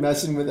started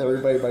messing with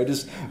everybody by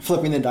just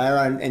flipping the die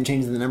around and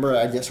changing the number.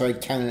 I just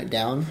started counting it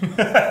down,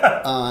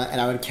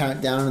 and I would count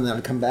it down, and then I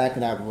would come back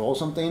and I would roll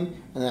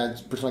something, and then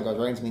I'd pretend like I was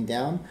writing something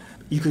down.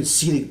 You could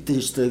see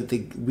the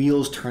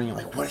wheels turning.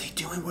 Like, what is he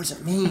doing? What does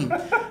it mean?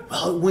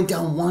 Well, it went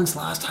down once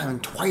last time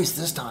and twice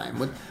this time.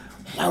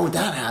 Why would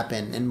that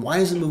happen? And why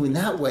is it moving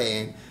that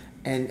way?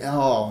 And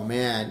oh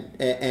man!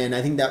 And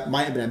I think that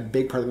might have been a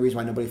big part of the reason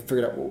why nobody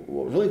figured out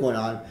what was really going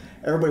on.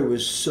 Everybody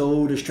was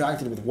so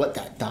distracted with what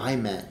that die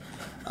meant,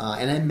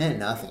 and it meant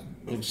nothing.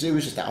 It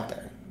was just out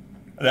there.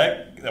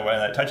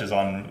 That touches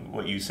on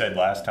what you said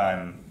last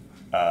time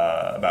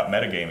about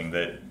metagaming.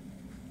 That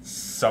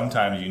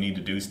sometimes you need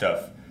to do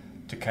stuff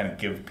to kind of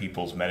give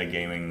people's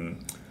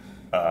metagaming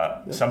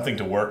something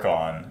to work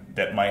on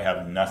that might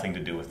have nothing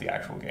to do with the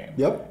actual game.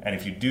 Yep. And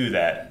if you do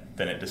that,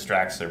 then it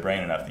distracts their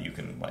brain enough that you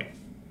can like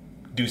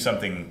do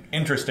something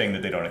interesting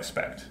that they don't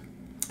expect.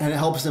 And it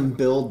helps them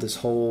build this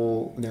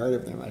whole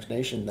narrative in their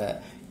imagination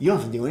that you don't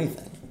have to do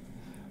anything.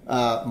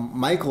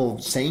 Michael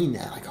saying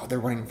that, like, oh, they're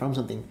running from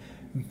something,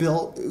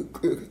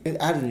 it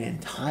added an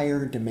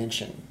entire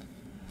dimension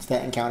to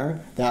that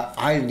encounter that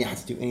I didn't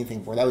have to do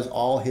anything for. That was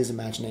all his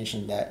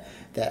imagination that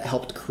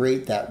helped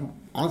create that,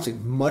 honestly,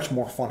 much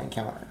more fun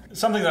encounter.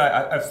 Something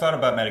that I've thought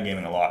about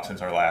metagaming a lot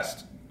since our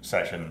last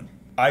session.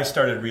 I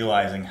started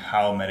realizing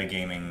how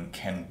metagaming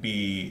can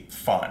be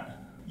fun.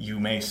 You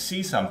may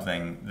see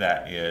something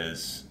that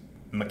is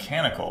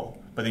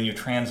mechanical, but then you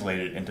translate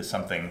it into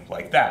something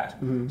like that.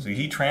 Mm-hmm. So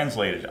he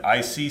translated,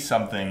 I see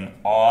something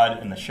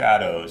odd in the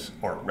shadows,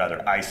 or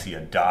rather, I see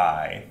a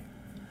die,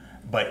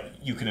 but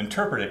you can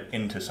interpret it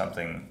into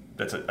something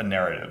that's a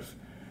narrative.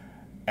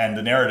 And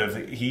the narrative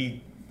that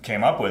he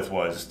came up with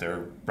was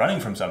they're running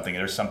from something,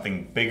 there's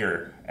something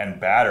bigger and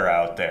badder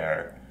out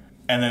there,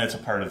 and then it's a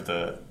part of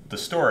the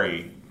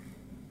story,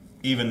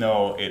 even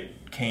though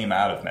it came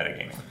out of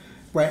metagaming.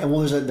 Right, and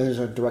well, there's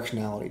a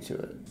directionality to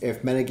it.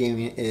 If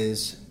metagaming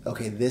is,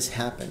 okay, this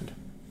happened,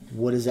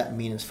 what does that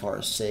mean as far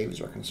as saves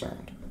are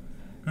concerned?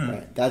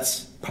 Right,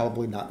 that's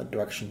probably not the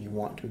direction you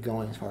want to be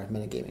going as far as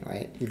metagaming,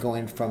 right? You're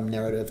going from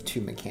narrative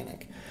to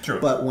mechanic. True.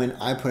 But when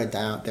I put it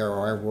down out there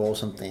or I roll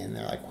something and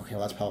they're like, okay,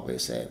 well, that's probably a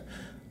save.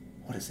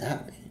 What does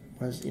that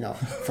mean?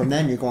 From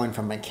then you're going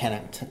from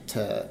mechanic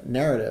to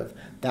narrative.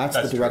 That's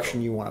the direction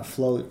true. You want to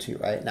flow to,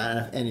 right?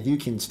 Now, and if you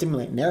can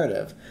stimulate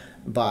narrative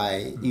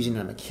by using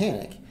a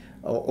mechanic,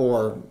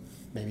 or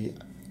maybe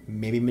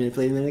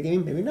manipulating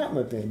metagaming, maybe not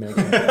manipulating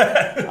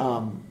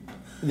metagaming,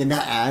 then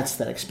that adds to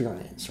that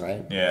experience,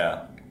 right?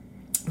 Yeah.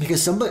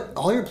 Because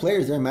all your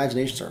players, their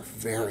imaginations are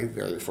very,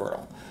 very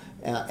fertile,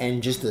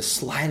 and just the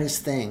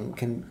slightest thing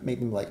can make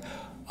them like,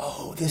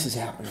 oh, this is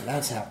happening,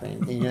 that's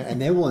happening,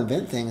 and they will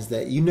invent things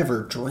that you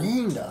never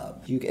dreamed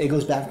of. It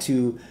goes back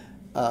to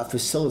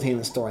facilitating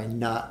the story,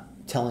 not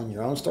telling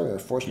your own story or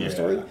forcing the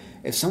story.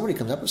 If somebody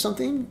comes up with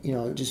something,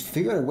 just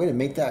figure out a way to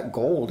make that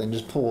gold and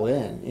just pull it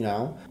in.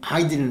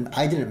 I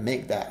didn't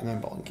make that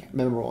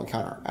memorable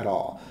encounter at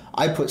all.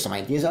 I put some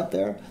ideas out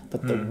there,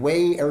 but the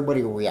way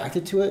everybody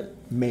reacted to it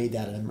made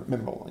that a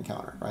memorable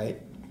encounter.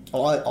 Right?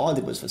 All I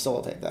did was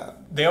facilitate that.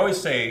 They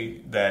always say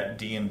that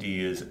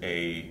D&D is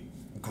a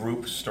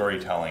group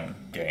storytelling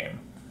game,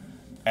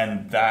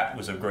 and that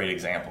was a great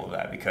example of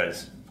that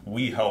because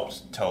we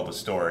helped tell the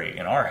story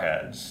in our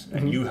heads,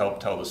 and you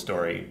helped tell the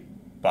story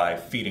by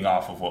feeding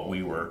off of what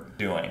we were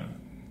doing.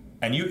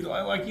 And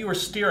you were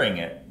steering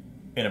it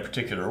in a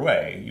particular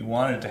way. You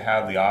wanted to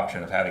have the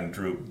option of having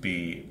Droop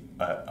be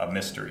a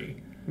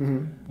mystery.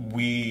 Mm-hmm.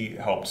 We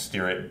helped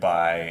steer it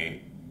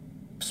by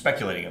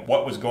speculating at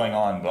what was going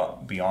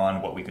on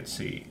beyond what we could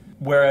see.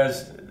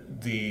 Whereas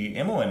the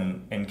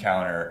Imoen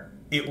encounter,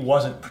 it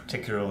wasn't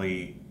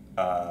particularly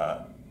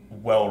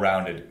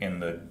well-rounded in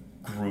the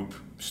group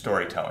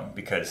storytelling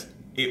because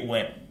it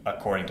went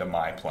according to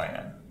my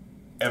plan.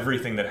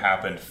 Everything that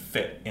happened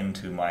fit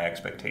into my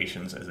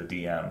expectations as a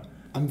DM.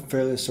 I'm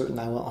fairly certain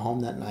I went home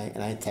that night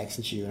and I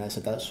texted you and I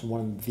said that's one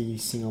of the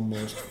single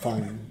most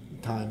fun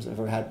times I've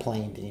ever had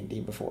playing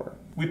D&D before.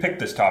 We picked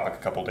this topic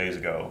a couple days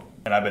ago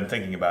and I've been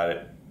thinking about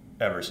it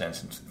ever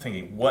since,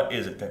 thinking what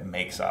is it that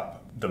makes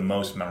up the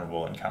most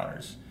memorable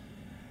encounters?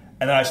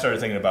 And then I started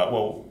thinking about,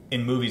 well,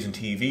 in movies and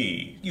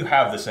TV, you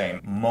have the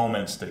same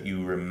moments that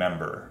you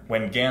remember.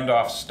 When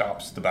Gandalf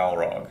stops the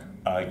Balrog,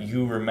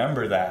 you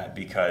remember that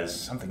because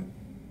something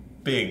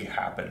big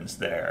happens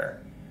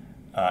there,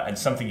 and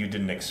something you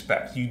didn't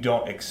expect. You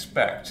don't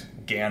expect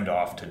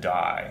Gandalf to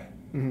die,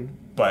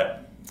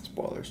 but...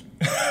 Spoilers.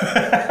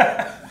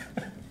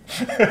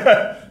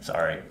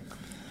 Sorry.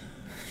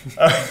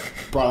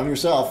 Brought on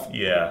yourself.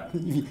 Yeah.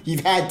 You've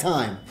had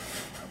time.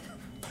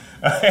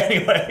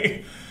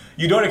 Anyway...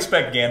 You don't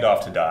expect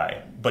Gandalf to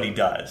die, but he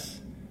does.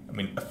 I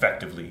mean,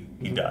 effectively,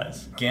 he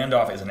does.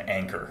 Gandalf is an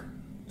anchor.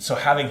 So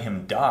having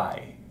him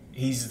die,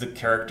 he's the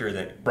character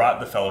that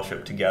brought the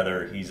Fellowship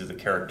together. He's the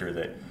character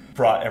that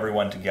brought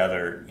everyone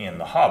together in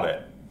The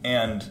Hobbit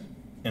and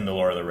in The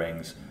Lord of the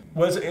Rings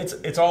was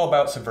it's all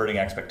about subverting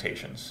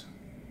expectations.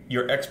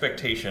 Your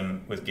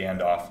expectation with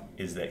Gandalf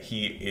is that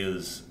he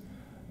is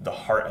the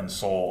heart and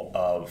soul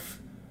of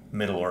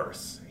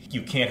Middle-earth.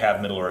 You can't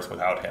have Middle-earth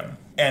without him.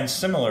 And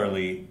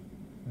similarly,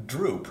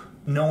 Droop,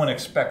 no one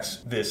expects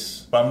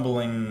this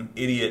bumbling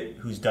idiot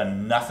who's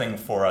done nothing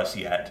for us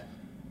yet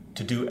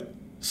to do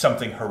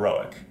something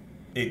heroic.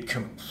 It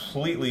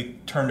completely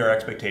turned our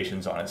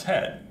expectations on its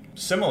head.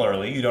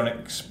 Similarly, you don't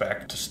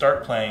expect to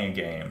start playing a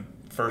game,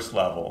 first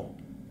level,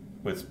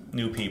 with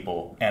new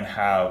people, and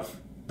have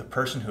the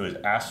person who has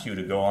asked you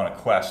to go on a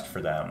quest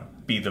for them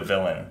be the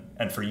villain,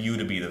 and for you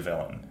to be the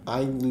villain.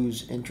 I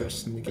lose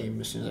interest in the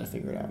game as soon as I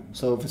figure it out.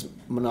 So if it's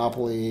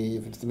Monopoly,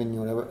 if it's Dominion,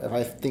 whatever, if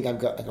I think I've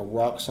got like a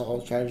rock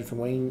solid strategy for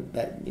winning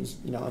that is,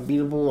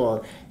 unbeatable,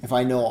 or if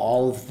I know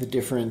all of the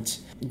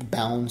different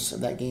bounds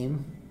of that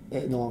game,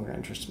 it no longer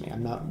interests me.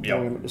 I'm not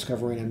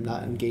discovering. I'm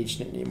not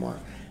engaged in it anymore.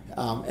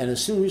 And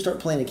as soon as you start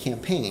playing a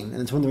campaign,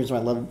 and it's one of the reasons why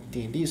I love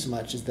D&D so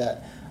much, is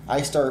that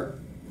I start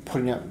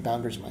putting out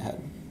boundaries in my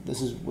head.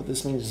 This is what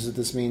this means. This is what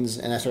this means,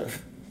 and I start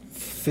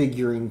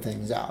figuring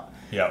things out.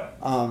 Yeah.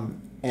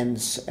 And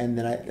then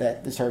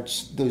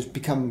those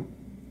become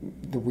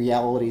the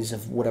realities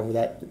of whatever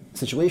that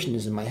situation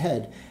is in my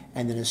head.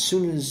 And then as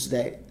soon as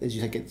that, as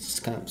you think, it's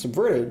kind of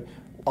subverted,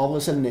 all of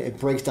a sudden it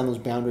breaks down those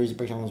boundaries, it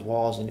breaks down those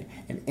walls, and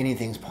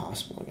anything's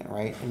possible again,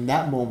 right? And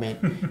that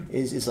moment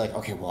is like,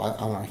 okay, well,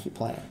 I want to keep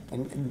playing.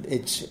 And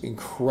it's an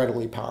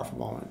incredibly powerful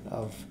moment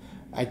of,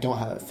 I don't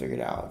have it figured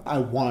out. I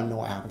want to know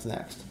what happens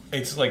next.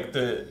 It's like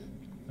the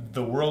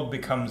world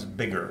becomes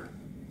bigger.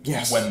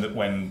 Yes.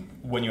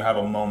 When you have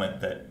a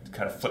moment that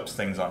kind of flips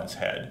things on its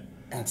head.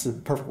 That's the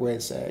perfect way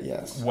to say it,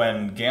 yes.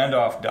 When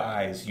Gandalf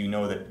dies, you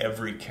know that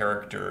every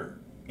character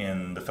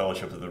in the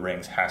Fellowship of the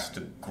Rings has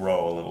to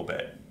grow a little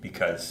bit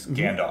because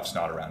Gandalf's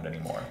not around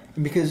anymore.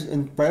 Because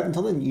right up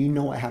until then, you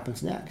know what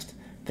happens next.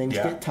 Things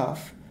get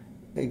tough.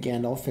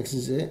 Gandalf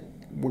fixes it.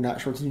 We're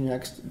not sure what to do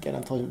next.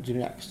 Gandalf tells you what to do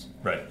next.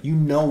 Right. You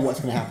know what's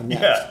going to happen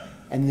next. Yeah.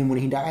 And then when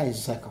he dies,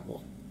 it's like,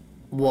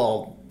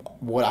 well,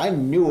 what I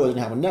knew was going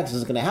to happen next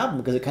is going to happen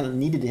because it kind of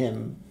needed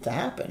him to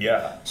happen.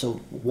 Yeah. So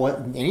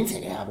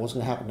anything can happen. What's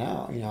going to happen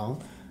now?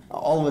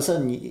 All of a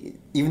sudden,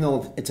 even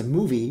though it's a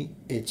movie,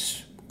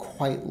 it's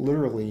quite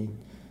literally,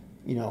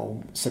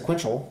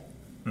 sequential,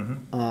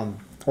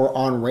 or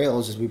on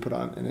rails as we put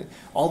on. And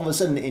all of a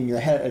sudden, in your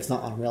head, it's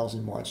not on rails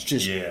anymore. It's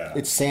just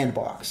it's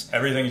sandbox.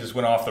 Everything just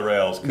went off the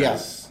rails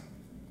because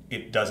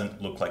it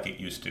doesn't look like it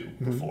used to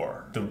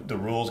before. The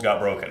rules got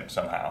broken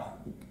somehow.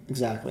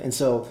 Exactly, and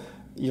so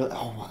you're like,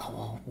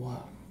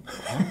 what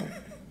happened?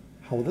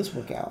 How will this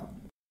work out?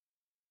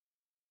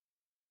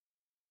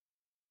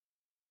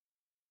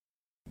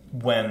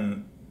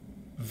 When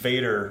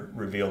Vader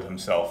revealed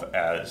himself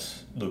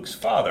as Luke's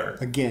father...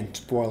 Again,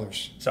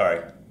 spoilers.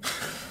 Sorry.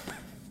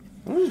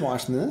 I was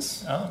watching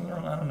this. I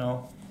don't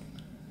know.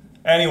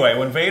 Anyway,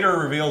 when Vader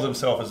revealed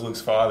himself as Luke's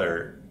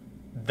father,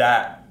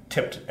 that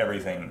tipped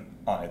everything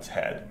on its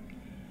head.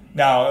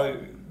 Now,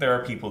 there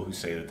are people who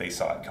say that they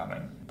saw it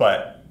coming,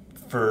 but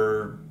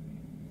for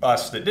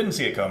us that didn't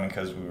see it coming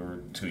because we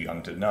were too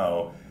young to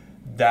know,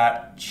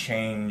 that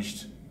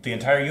changed the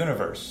entire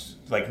universe.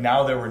 Like,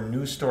 now there were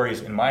new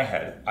stories in my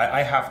head.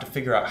 I have to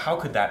figure out, how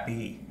could that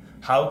be?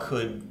 How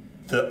could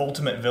the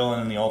ultimate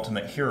villain and the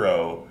ultimate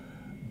hero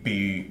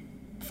be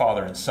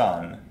father and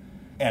son?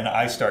 And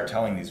I start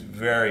telling these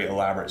very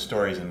elaborate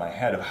stories in my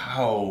head of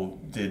how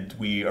did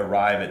we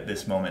arrive at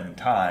this moment in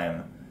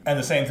time. And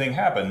the same thing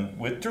happened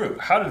with Droop.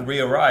 How did we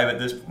arrive at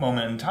this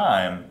moment in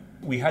time?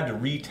 We had to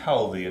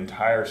retell the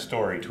entire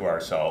story to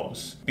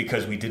ourselves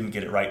because we didn't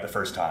get it right the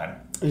first time.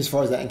 As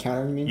far as that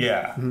encounter, you mean?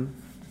 Yeah. Mm-hmm.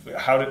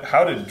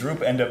 How did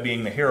Droop end up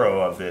being the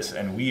hero of this,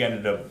 and we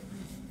ended up...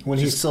 When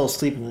he's still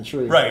asleep in the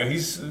tree. Right.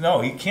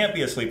 He can't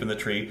be asleep in the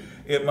tree.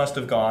 It must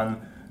have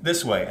gone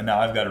this way, and now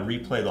I've got to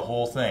replay the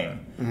whole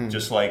thing. Mm-hmm.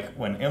 Just like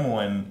when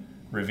Imoen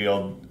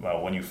revealed...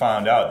 Well, when you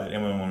found out that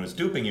Imoen was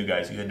duping you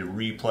guys, you had to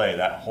replay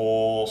that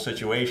whole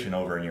situation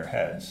over in your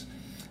heads.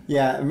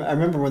 Yeah, I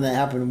remember when that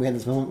happened, we had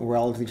this moment where we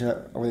all looked at each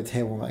other over the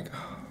table and we're like...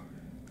 Oh.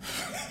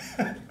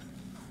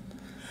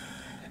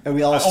 And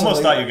we all I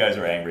almost thought you guys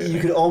were angry at me. You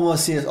could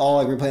almost see us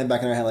all replaying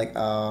back in our head like,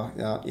 oh,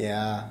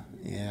 yeah.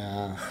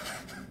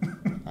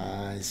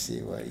 I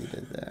see what you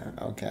did there.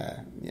 Okay.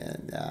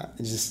 Yeah.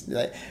 It's just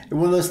like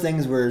one of those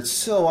things where it's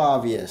so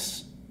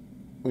obvious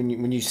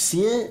when you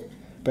see it,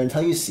 but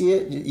until you see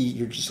it,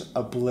 you're just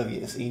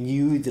oblivious. And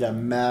you did a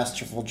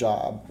masterful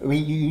job. I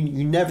mean,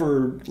 you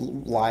never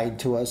lied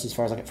to us as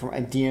far as like from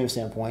a DM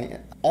standpoint.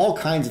 All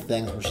kinds of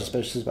things were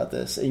suspicious about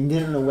this. And you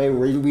did it in a way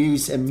where we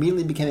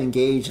immediately became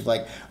engaged of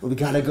like, well, we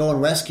got to go and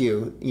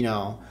rescue,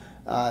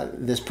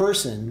 this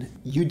person.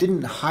 You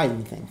didn't hide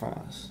anything from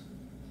us.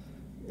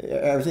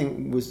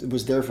 Everything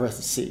was there for us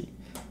to see.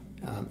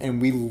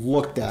 And we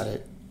looked at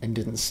it and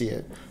didn't see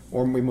it.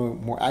 Or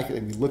more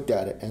accurately, we looked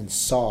at it and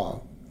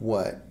saw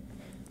what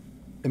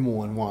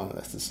Imoen wanted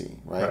us to see,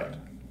 right?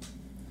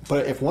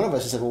 But if one of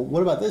us said, well,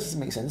 what about this? Does it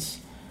make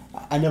sense?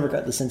 I never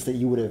got the sense that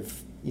you would have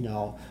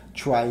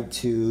tried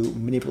to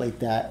manipulate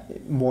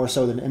that more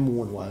so than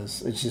M1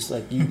 was. It's just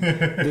like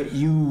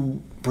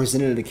you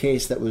presented a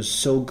case that was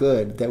so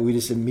good that we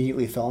just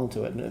immediately fell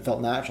into it, and it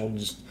felt natural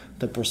just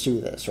to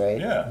pursue this, right?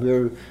 Yeah. We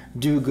were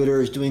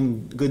do-gooders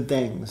doing good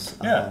things.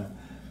 Yeah.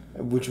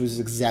 Which was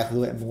exactly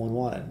what everyone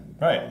wanted.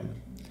 Right.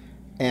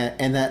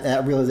 And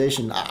that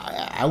realization,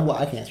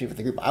 I can't speak for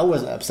the group. I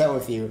wasn't upset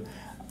with you.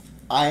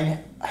 I'm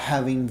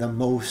having the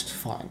most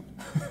fun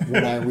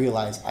when I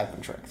realize I've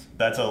been tricked.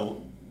 That's a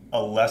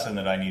lesson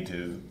that I need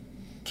to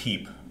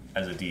keep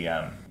as a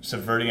DM.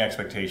 Subverting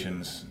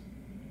expectations,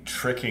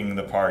 tricking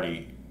the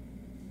party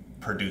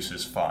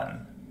produces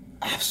fun.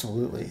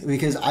 Absolutely.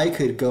 Because I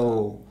could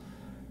go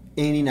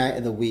any night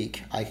of the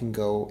week, I can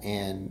go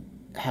and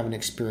have an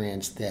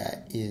experience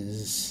that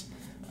is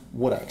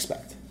what I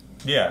expect.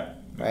 Yeah.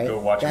 Right? Go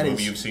watch That a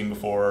movie is you've seen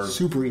before.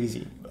 Super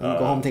easy. Go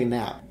home and take a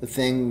nap. The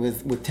thing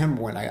with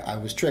Timberwind, I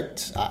was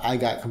tricked. I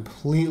got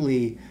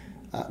completely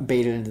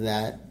baited into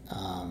that.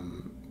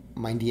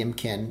 My DM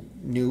Ken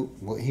knew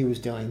what he was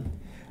doing.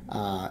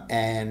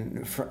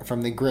 And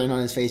from the grin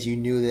on his face, you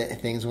knew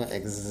that things went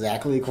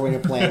exactly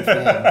according to plan for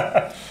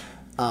him.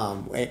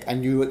 I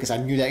knew it because I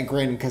knew that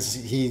grin because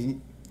he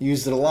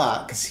used it a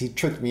lot because he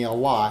tricked me a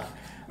lot.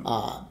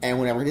 And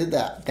whenever he did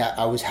that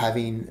I was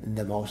having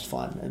the most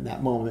fun in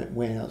that moment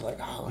when I was like,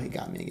 oh, he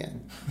got me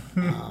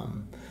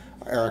again.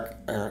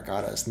 Eric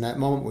got us. In that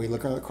moment where we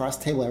look across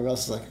the table, everybody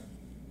else is like,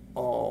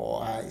 oh,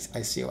 I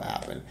see what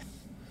happened.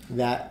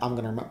 That I'm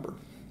going to remember.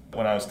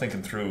 When I was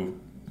thinking through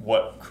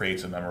what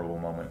creates a memorable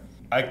moment,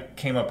 I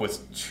came up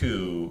with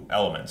two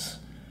elements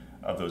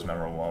of those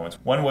memorable moments.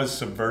 One was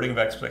subverting of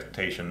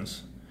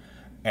expectations,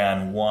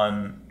 and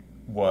one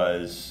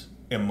was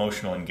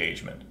emotional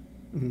engagement.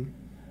 Mm-hmm.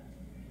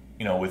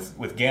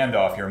 With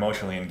Gandalf, you're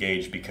emotionally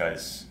engaged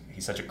because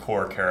he's such a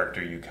core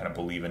character. You kind of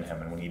believe in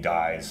him, and when he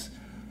dies,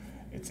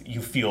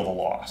 you feel the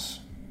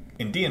loss.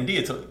 In D&D,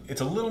 it's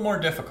a little more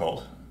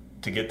difficult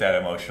to get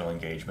that emotional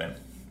engagement.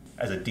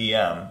 As a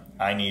DM,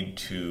 I need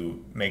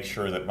to make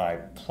sure that my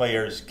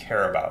players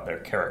care about their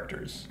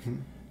characters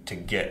to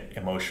get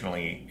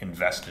emotionally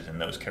invested in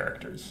those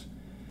characters.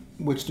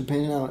 Which,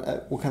 depending on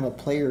what kind of a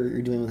player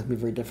you're dealing with, can be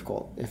very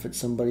difficult. If it's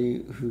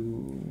somebody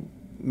who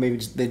maybe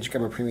they just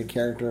grab a premium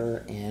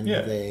character and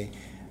they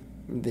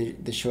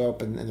show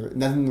up and there's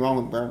nothing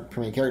wrong with a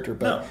premium character,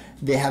 but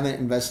they haven't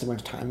invested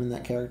much time in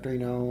that character,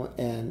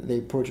 and they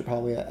approach it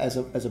probably as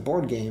a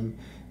board game.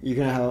 You're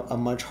going to have a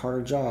much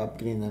harder job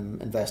getting them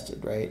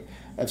invested, right?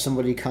 If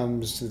somebody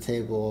comes to the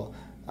table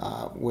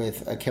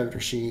with a character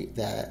sheet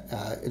that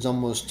is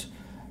almost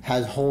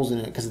has holes in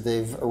it because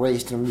they've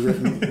erased and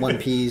rewritten one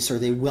piece, or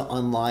they went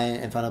online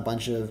and found a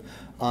bunch of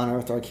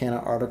Unearthed Arcana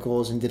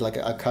articles and did like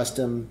a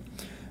custom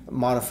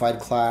modified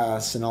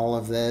class and all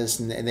of this,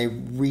 and they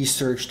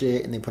researched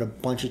it and they put a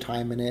bunch of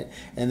time in it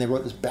and they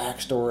wrote this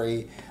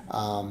backstory.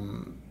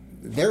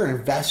 They're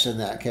invested in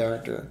that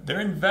character. They're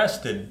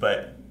invested,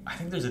 but I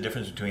think there's a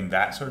difference between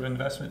that sort of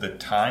investment, the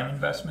time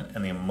investment,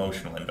 and the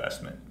emotional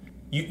investment.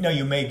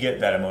 You may get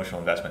that emotional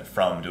investment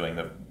from doing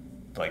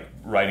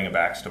writing a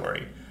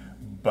backstory,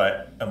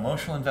 but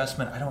emotional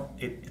investment,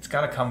 it's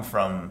got to come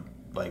from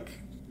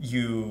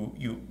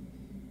you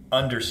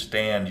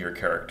understand your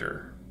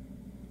character.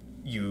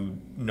 You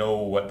know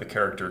what the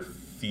character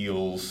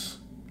feels,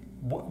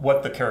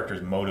 what the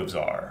character's motives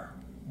are,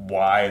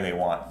 why they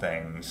want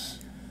things.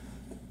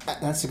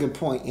 That's a good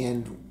point.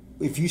 And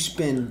if you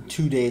spend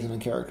 2 days on a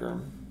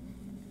character,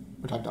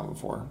 which I've done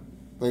before,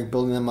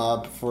 building them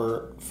up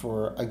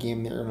for a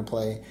game that you're going to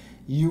play,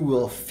 you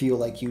will feel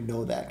like you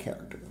know that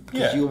character.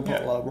 Because you will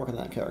put a lot of work on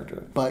that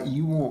character. But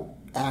you won't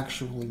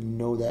actually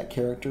know that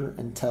character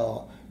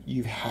until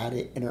you've had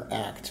it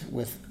interact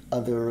with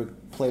other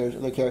players,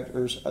 other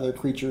characters, other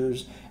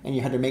creatures, and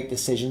you had to make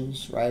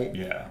decisions, right?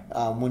 Yeah.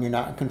 When you're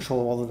not in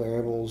control of all the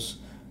variables,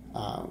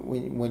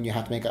 when you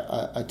have to make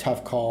a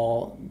tough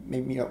call,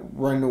 maybe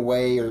running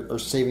away or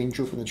saving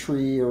Drew from the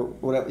tree or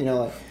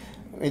whatever,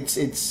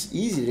 it's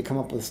easy to come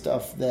up with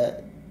stuff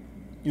that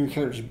your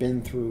character's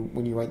been through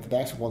when you write the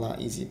backstory. Well, not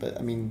easy, but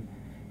I mean,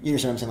 you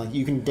understand what I'm saying?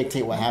 You can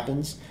dictate what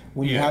happens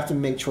when you have to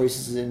make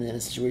choices in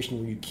a situation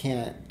where you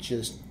can't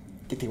just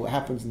dictate what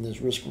happens and there's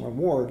risk and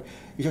reward.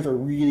 You have to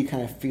really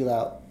kind of feel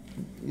out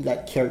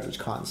that character's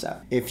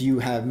concept. If you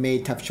have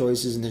made tough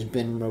choices and there's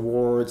been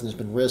rewards and there's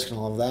been risk and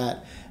all of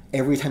that,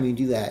 every time you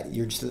do that,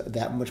 you're just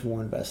that much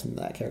more invested in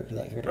that character.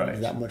 That character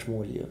means that much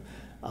more to you,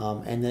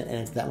 and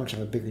it's that much of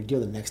a bigger deal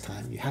the next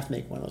time you have to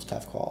make one of those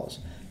tough calls,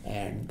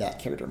 and that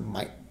character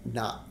might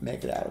not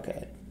make it out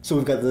okay. So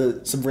we've got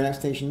the subverting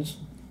expectations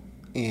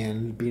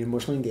and being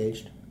emotionally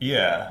engaged.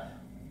 Yeah.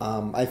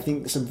 I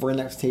think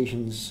subverting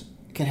expectations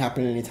can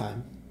happen at any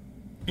time.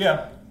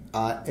 Yeah.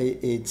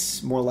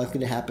 It's more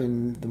likely to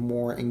happen the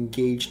more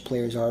engaged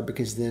players are,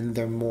 because then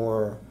they're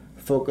more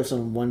focused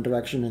on one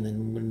direction, and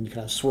then when you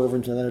kind of swerve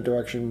into another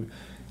direction,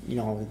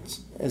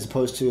 it's, as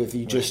opposed to if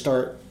you just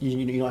start,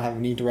 you don't have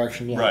any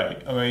direction yet.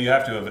 Right. I mean, you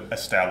have to have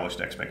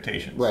established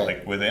expectations. Right.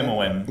 Like with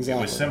Imoen, exactly.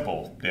 It was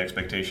simple. The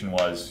expectation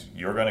was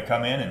you're going to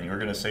come in and you're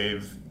going to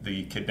save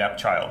the kidnapped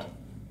child.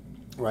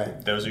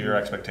 Right. Those are your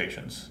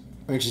expectations.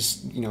 Which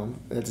is,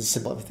 that's a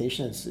simple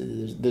invitation.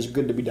 There's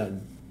good to be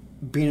done.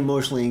 Being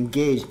emotionally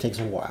engaged takes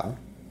a while.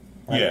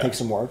 Right? Yeah. It takes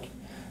some work.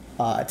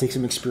 It takes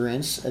some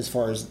experience as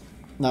far as,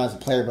 not as a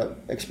player, but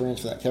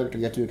experience for that character.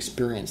 You have to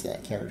experience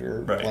that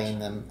character, Right. playing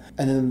them.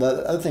 And then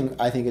the other thing,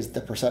 I think, is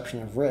the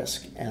perception of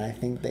risk. And I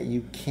think that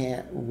you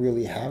can't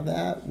really have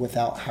that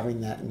without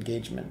having that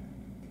engagement.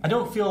 I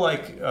don't feel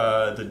like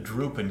the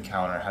Droop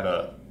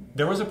encounter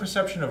there was a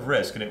perception of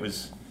risk, and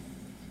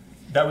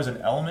that was an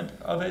element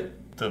of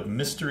it. The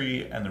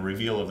mystery and the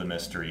reveal of the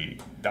mystery,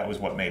 that was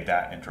what made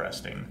that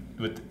interesting.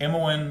 With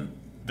Imoen,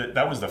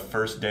 that was the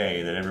first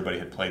day that everybody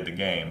had played the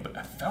game, but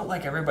I felt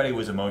like everybody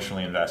was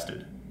emotionally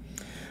invested.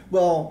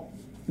 Well,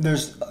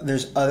 there's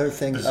other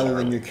things other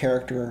than Bizarrely. your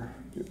character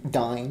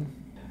dying.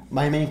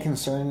 My main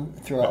concern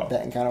throughout Oh.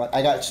 that encounter,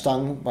 I got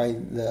stung by I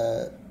think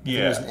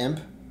it was an Yeah. imp.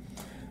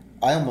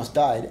 I almost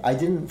died. I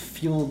didn't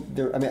feel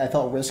there. I mean, I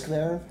felt risk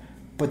there,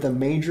 but the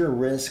major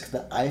risk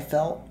that I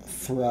felt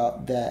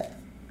throughout that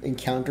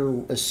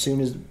encounter, as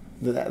soon as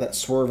that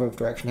swerve of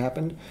direction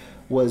happened,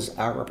 was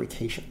our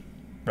reputation.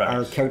 Right.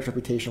 Our character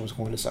reputation was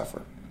going to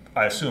suffer.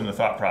 I assume the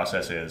thought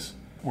process is,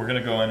 we're going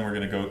to go in, we're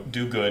going to go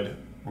do good,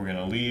 we're going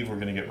to leave, we're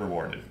going to get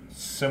rewarded.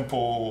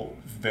 Simple,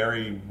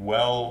 very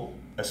well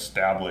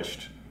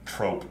established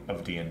trope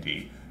of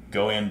D&D.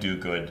 Go in, do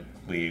good,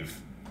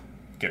 leave,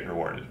 get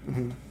rewarded.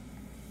 Mm-hmm.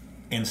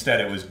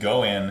 Instead, it was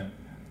go in,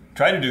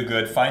 try to do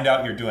good, find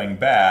out you're doing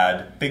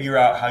bad, figure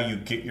out how you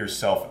get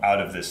yourself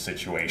out of this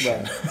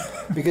situation. Right.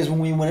 Because when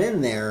we went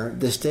in there,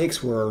 the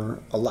stakes were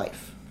a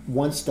life.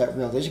 Once that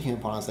realization came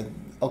upon us, like,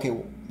 okay,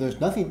 well, there's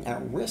nothing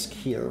at risk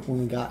here when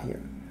we got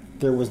here.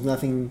 There was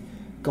nothing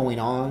going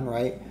on,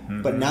 right?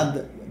 Mm-hmm. But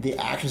now the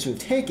actions we've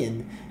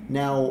taken,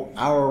 now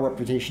our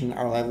reputation,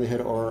 our livelihood,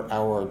 or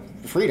our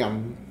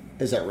freedom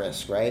is at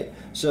risk, right?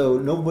 So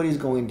nobody's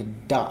going to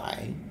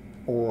die,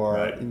 or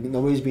Right.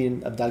 nobody's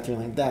being abducted or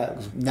anything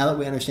like that. Now that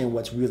we understand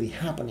what's really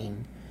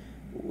happening,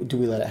 do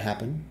we let it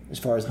happen? As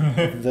far as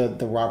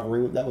the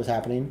robbery that was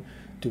happening,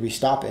 do we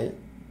stop it?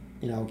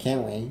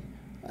 Can we?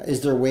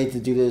 Is there a way to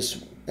do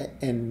this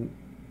and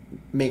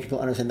make people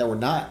understand that we're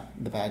not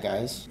the bad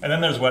guys? And then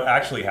there's what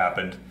actually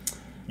happened.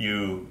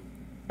 You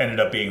ended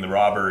up being the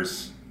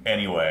robbers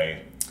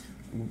anyway.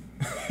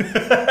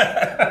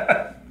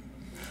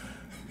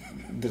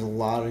 There's a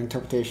lot of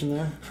interpretation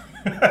there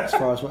as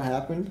far as what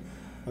happened.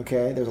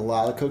 Okay, there's a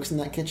lot of cooks in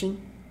that kitchen.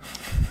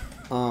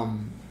 A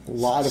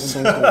lot of different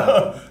things going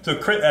on. So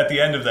at the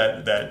end of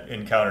that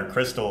encounter,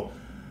 Crystal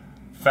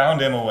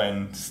found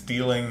Imoen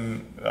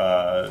stealing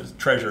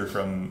treasure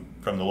from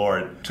the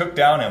Lord, took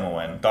down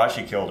Imoen, thought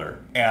she killed her,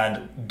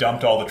 and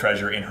dumped all the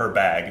treasure in her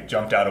bag,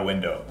 jumped out a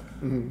window,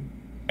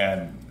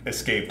 and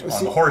escaped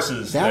on the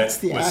horses That's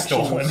that the was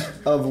actions stolen.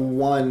 of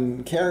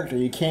one character.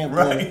 You can't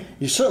blame. Right.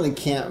 You certainly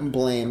can't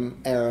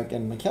blame Eric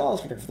and Michaela's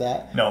character for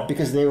that. No.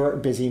 Because they were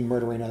busy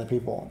murdering other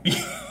people.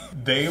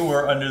 They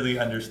were under the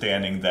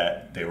understanding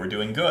that they were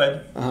doing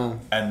good,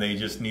 and they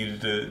just needed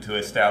to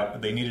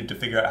establish. They needed to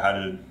figure out how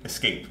to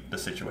escape the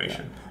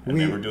situation, and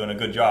they were doing a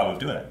good job of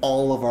doing it.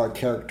 All of our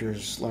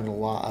characters learned a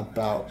lot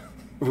about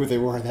who they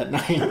were that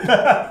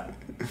night,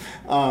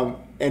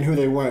 and who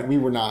they weren't. We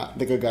were not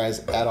the good guys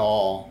at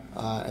all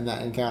in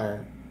that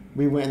encounter.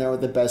 We went in there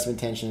with the best of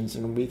intentions,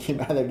 and we came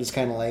out of there just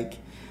kind of like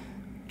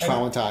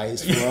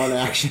traumatized from our own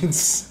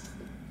actions.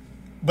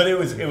 But it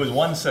was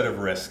one set of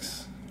risks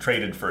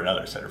traded for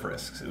another set of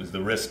risks. It was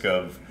the risk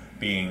of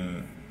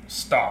being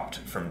stopped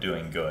from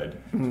doing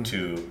good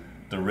to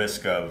the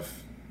risk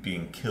of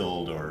being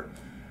killed or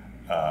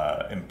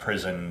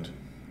imprisoned.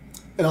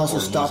 And also or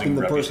stopping losing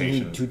the person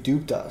reputation. who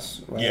duped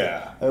us. Right?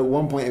 Yeah. At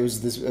one point, it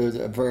was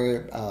a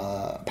very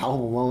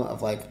palpable moment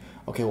of like,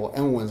 okay, well,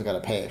 Imoen's got to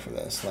pay for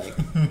this, like,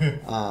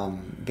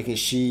 because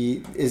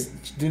she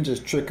didn't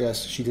just trick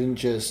us. She didn't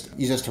just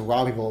use us to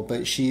rob people,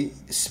 but she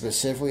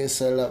specifically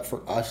set it up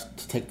for us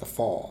to take the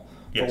fall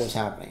for Yes. what was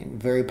happening.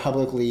 Very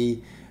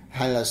publicly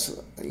had us,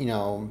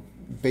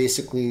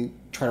 basically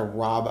try to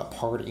rob a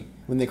party.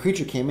 When the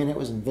creature came in, it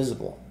was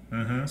invisible.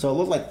 Mm-hmm. So it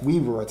looked like we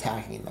were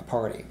attacking the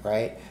party,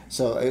 right?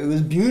 So it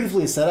was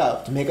beautifully set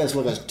up to make us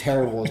look as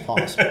terrible as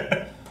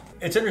possible.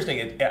 It's interesting.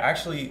 It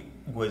actually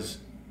was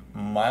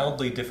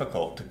mildly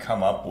difficult to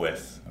come up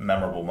with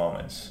memorable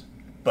moments,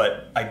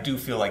 but I do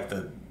feel like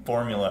the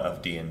formula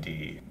of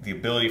D&D, the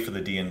ability for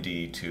the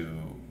D&D to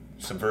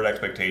subvert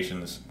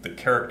expectations, the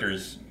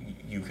characters,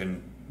 you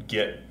can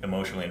get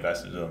emotionally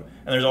invested in them,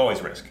 and there's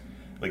always risk.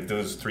 Like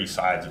those three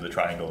sides of the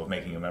triangle of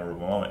making a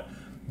memorable moment,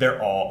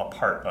 they're all a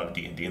part of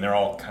D&D, and they're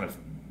all kind of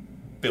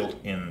built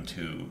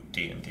into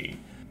D&D.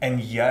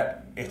 And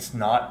yet, it's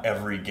not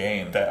every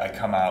game that I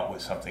come out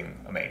with something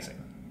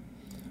amazing.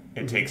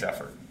 It takes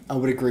effort. I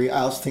would agree.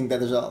 I also think that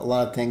there's a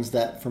lot of things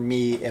that, for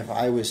me, if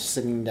I was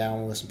sitting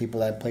down with some people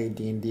that I played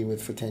D&D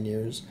with for 10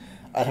 years,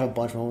 I'd have a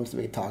bunch of moments that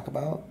we could talk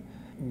about.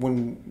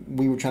 When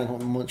we were trying to come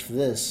up with moments for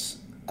this,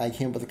 I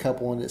came up with a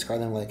couple and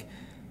described them like,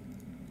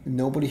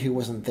 nobody who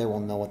wasn't there will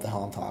know what the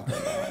hell I'm talking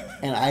about.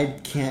 And I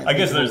can't I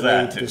guess think of there's a way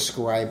that, to too.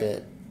 describe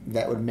it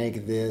that would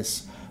make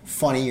this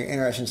funny or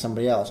interesting to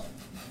somebody else.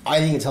 I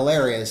think it's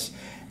hilarious.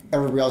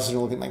 Everybody else is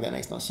looking like that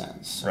makes no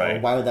sense. Right. Or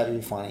why would that be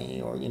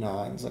funny? Or,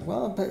 and it's like,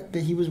 well, but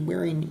he was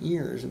wearing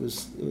ears. It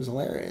was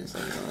hilarious.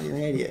 Like, you're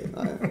an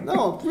idiot.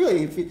 No,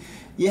 really, if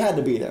you had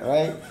to be there,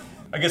 right?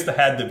 I guess the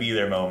had to be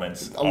there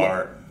moments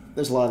are...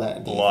 There's a lot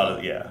of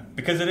that.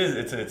 Because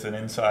it's an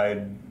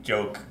inside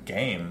joke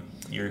game.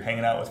 You're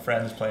hanging out with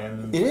friends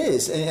playing. It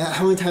is. And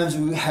how many times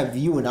have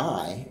you and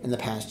I in the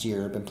past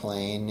year been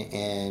playing,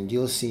 and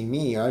you'll see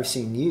me, or I've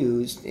seen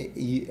you.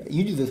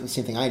 You do the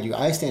same thing I do.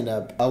 I stand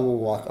up. I will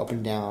walk up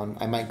and down.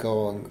 I might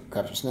go and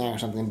grab some snack or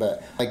something,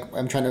 but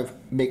I'm trying to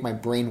make my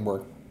brain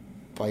work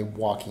by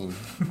walking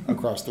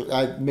across the.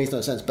 It makes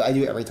no sense, but I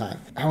do it every time.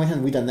 How many times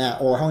have we done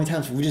that, or how many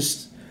times have we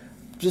just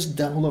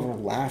doubled over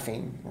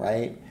laughing,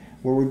 right?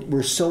 Where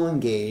we're so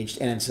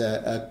engaged, and it's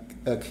a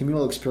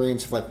communal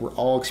experience of we're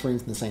all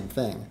experiencing the same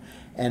thing,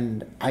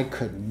 and I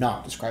could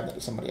not describe that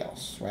to somebody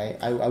else, right?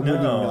 I wouldn't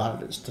even know how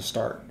to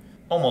start.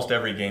 Almost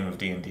every game of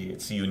D&D,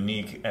 it's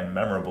unique and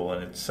memorable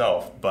in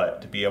itself,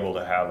 but to be able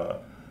to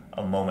have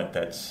a moment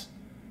that's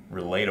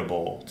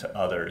relatable to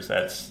others,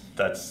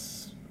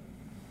 that's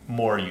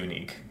more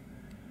unique.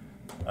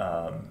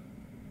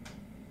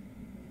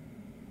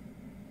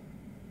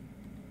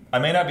 I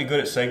may not be good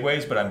at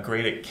segues, but I'm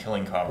great at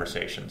killing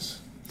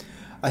conversations.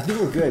 I think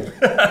we're good.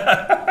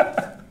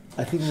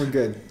 I think we're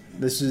good.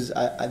 This was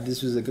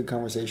a good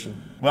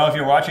conversation. Well, if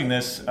you're watching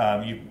this,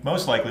 you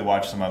most likely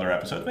watched some other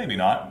episodes. Maybe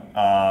not.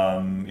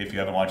 If you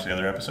haven't watched the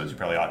other episodes, you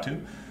probably ought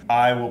to.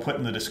 I will put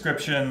in the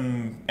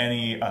description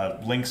any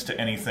links to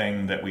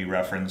anything that we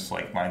reference,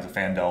 like Minds of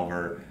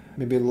Phandelver.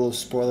 Maybe a little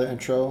spoiler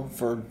intro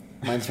for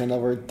Minds of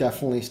Phandelver.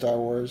 Definitely Star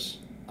Wars.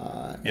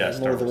 Lord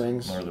of the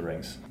Rings. Lord of the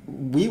Rings.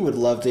 We would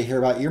love to hear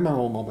about your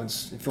memorable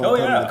moments. If you want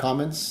to put them in the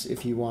comments,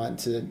 if you want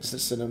to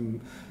send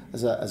them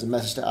as a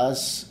message to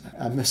us.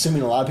 I'm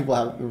assuming a lot of people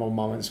have memorable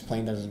moments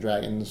playing Dungeons &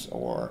 Dragons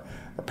or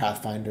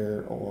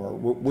Pathfinder or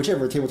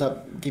whichever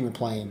tabletop game you're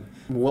playing.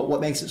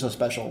 What makes it so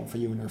special for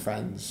you and your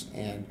friends?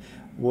 And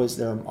was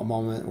there a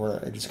moment where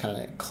it just kind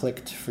of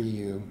clicked for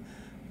you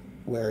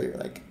where you're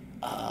like,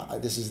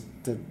 this is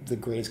the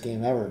greatest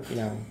game ever,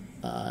 and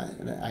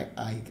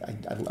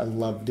I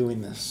love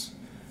doing this.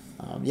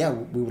 We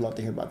would love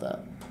to hear about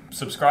that.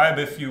 Subscribe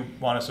if you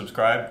want to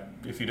subscribe.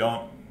 If you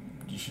don't,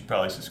 you should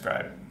probably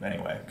subscribe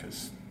anyway,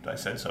 because I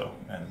said so,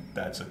 and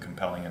that's a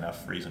compelling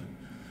enough reason.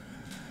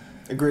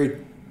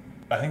 Agreed.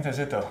 I think that's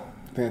it, though.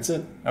 That's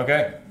it.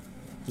 Okay.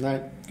 Good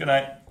night. Good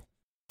night.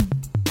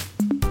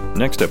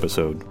 Next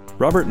episode,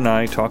 Robert and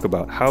I talk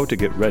about how to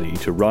get ready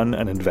to run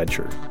an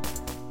adventure.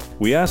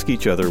 We ask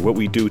each other what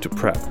we do to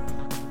prep,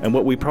 and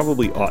what we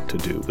probably ought to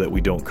do that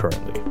we don't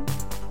currently.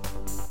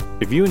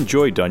 If you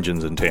enjoy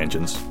Dungeons &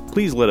 Tangents,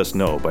 please let us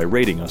know by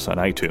rating us on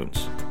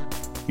iTunes.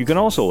 You can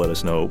also let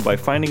us know by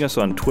finding us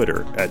on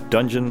Twitter at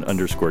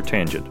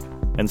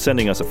Dungeon_Tangent and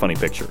sending us a funny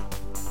picture.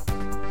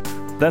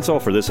 That's all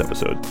for this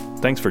episode.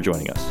 Thanks for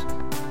joining us.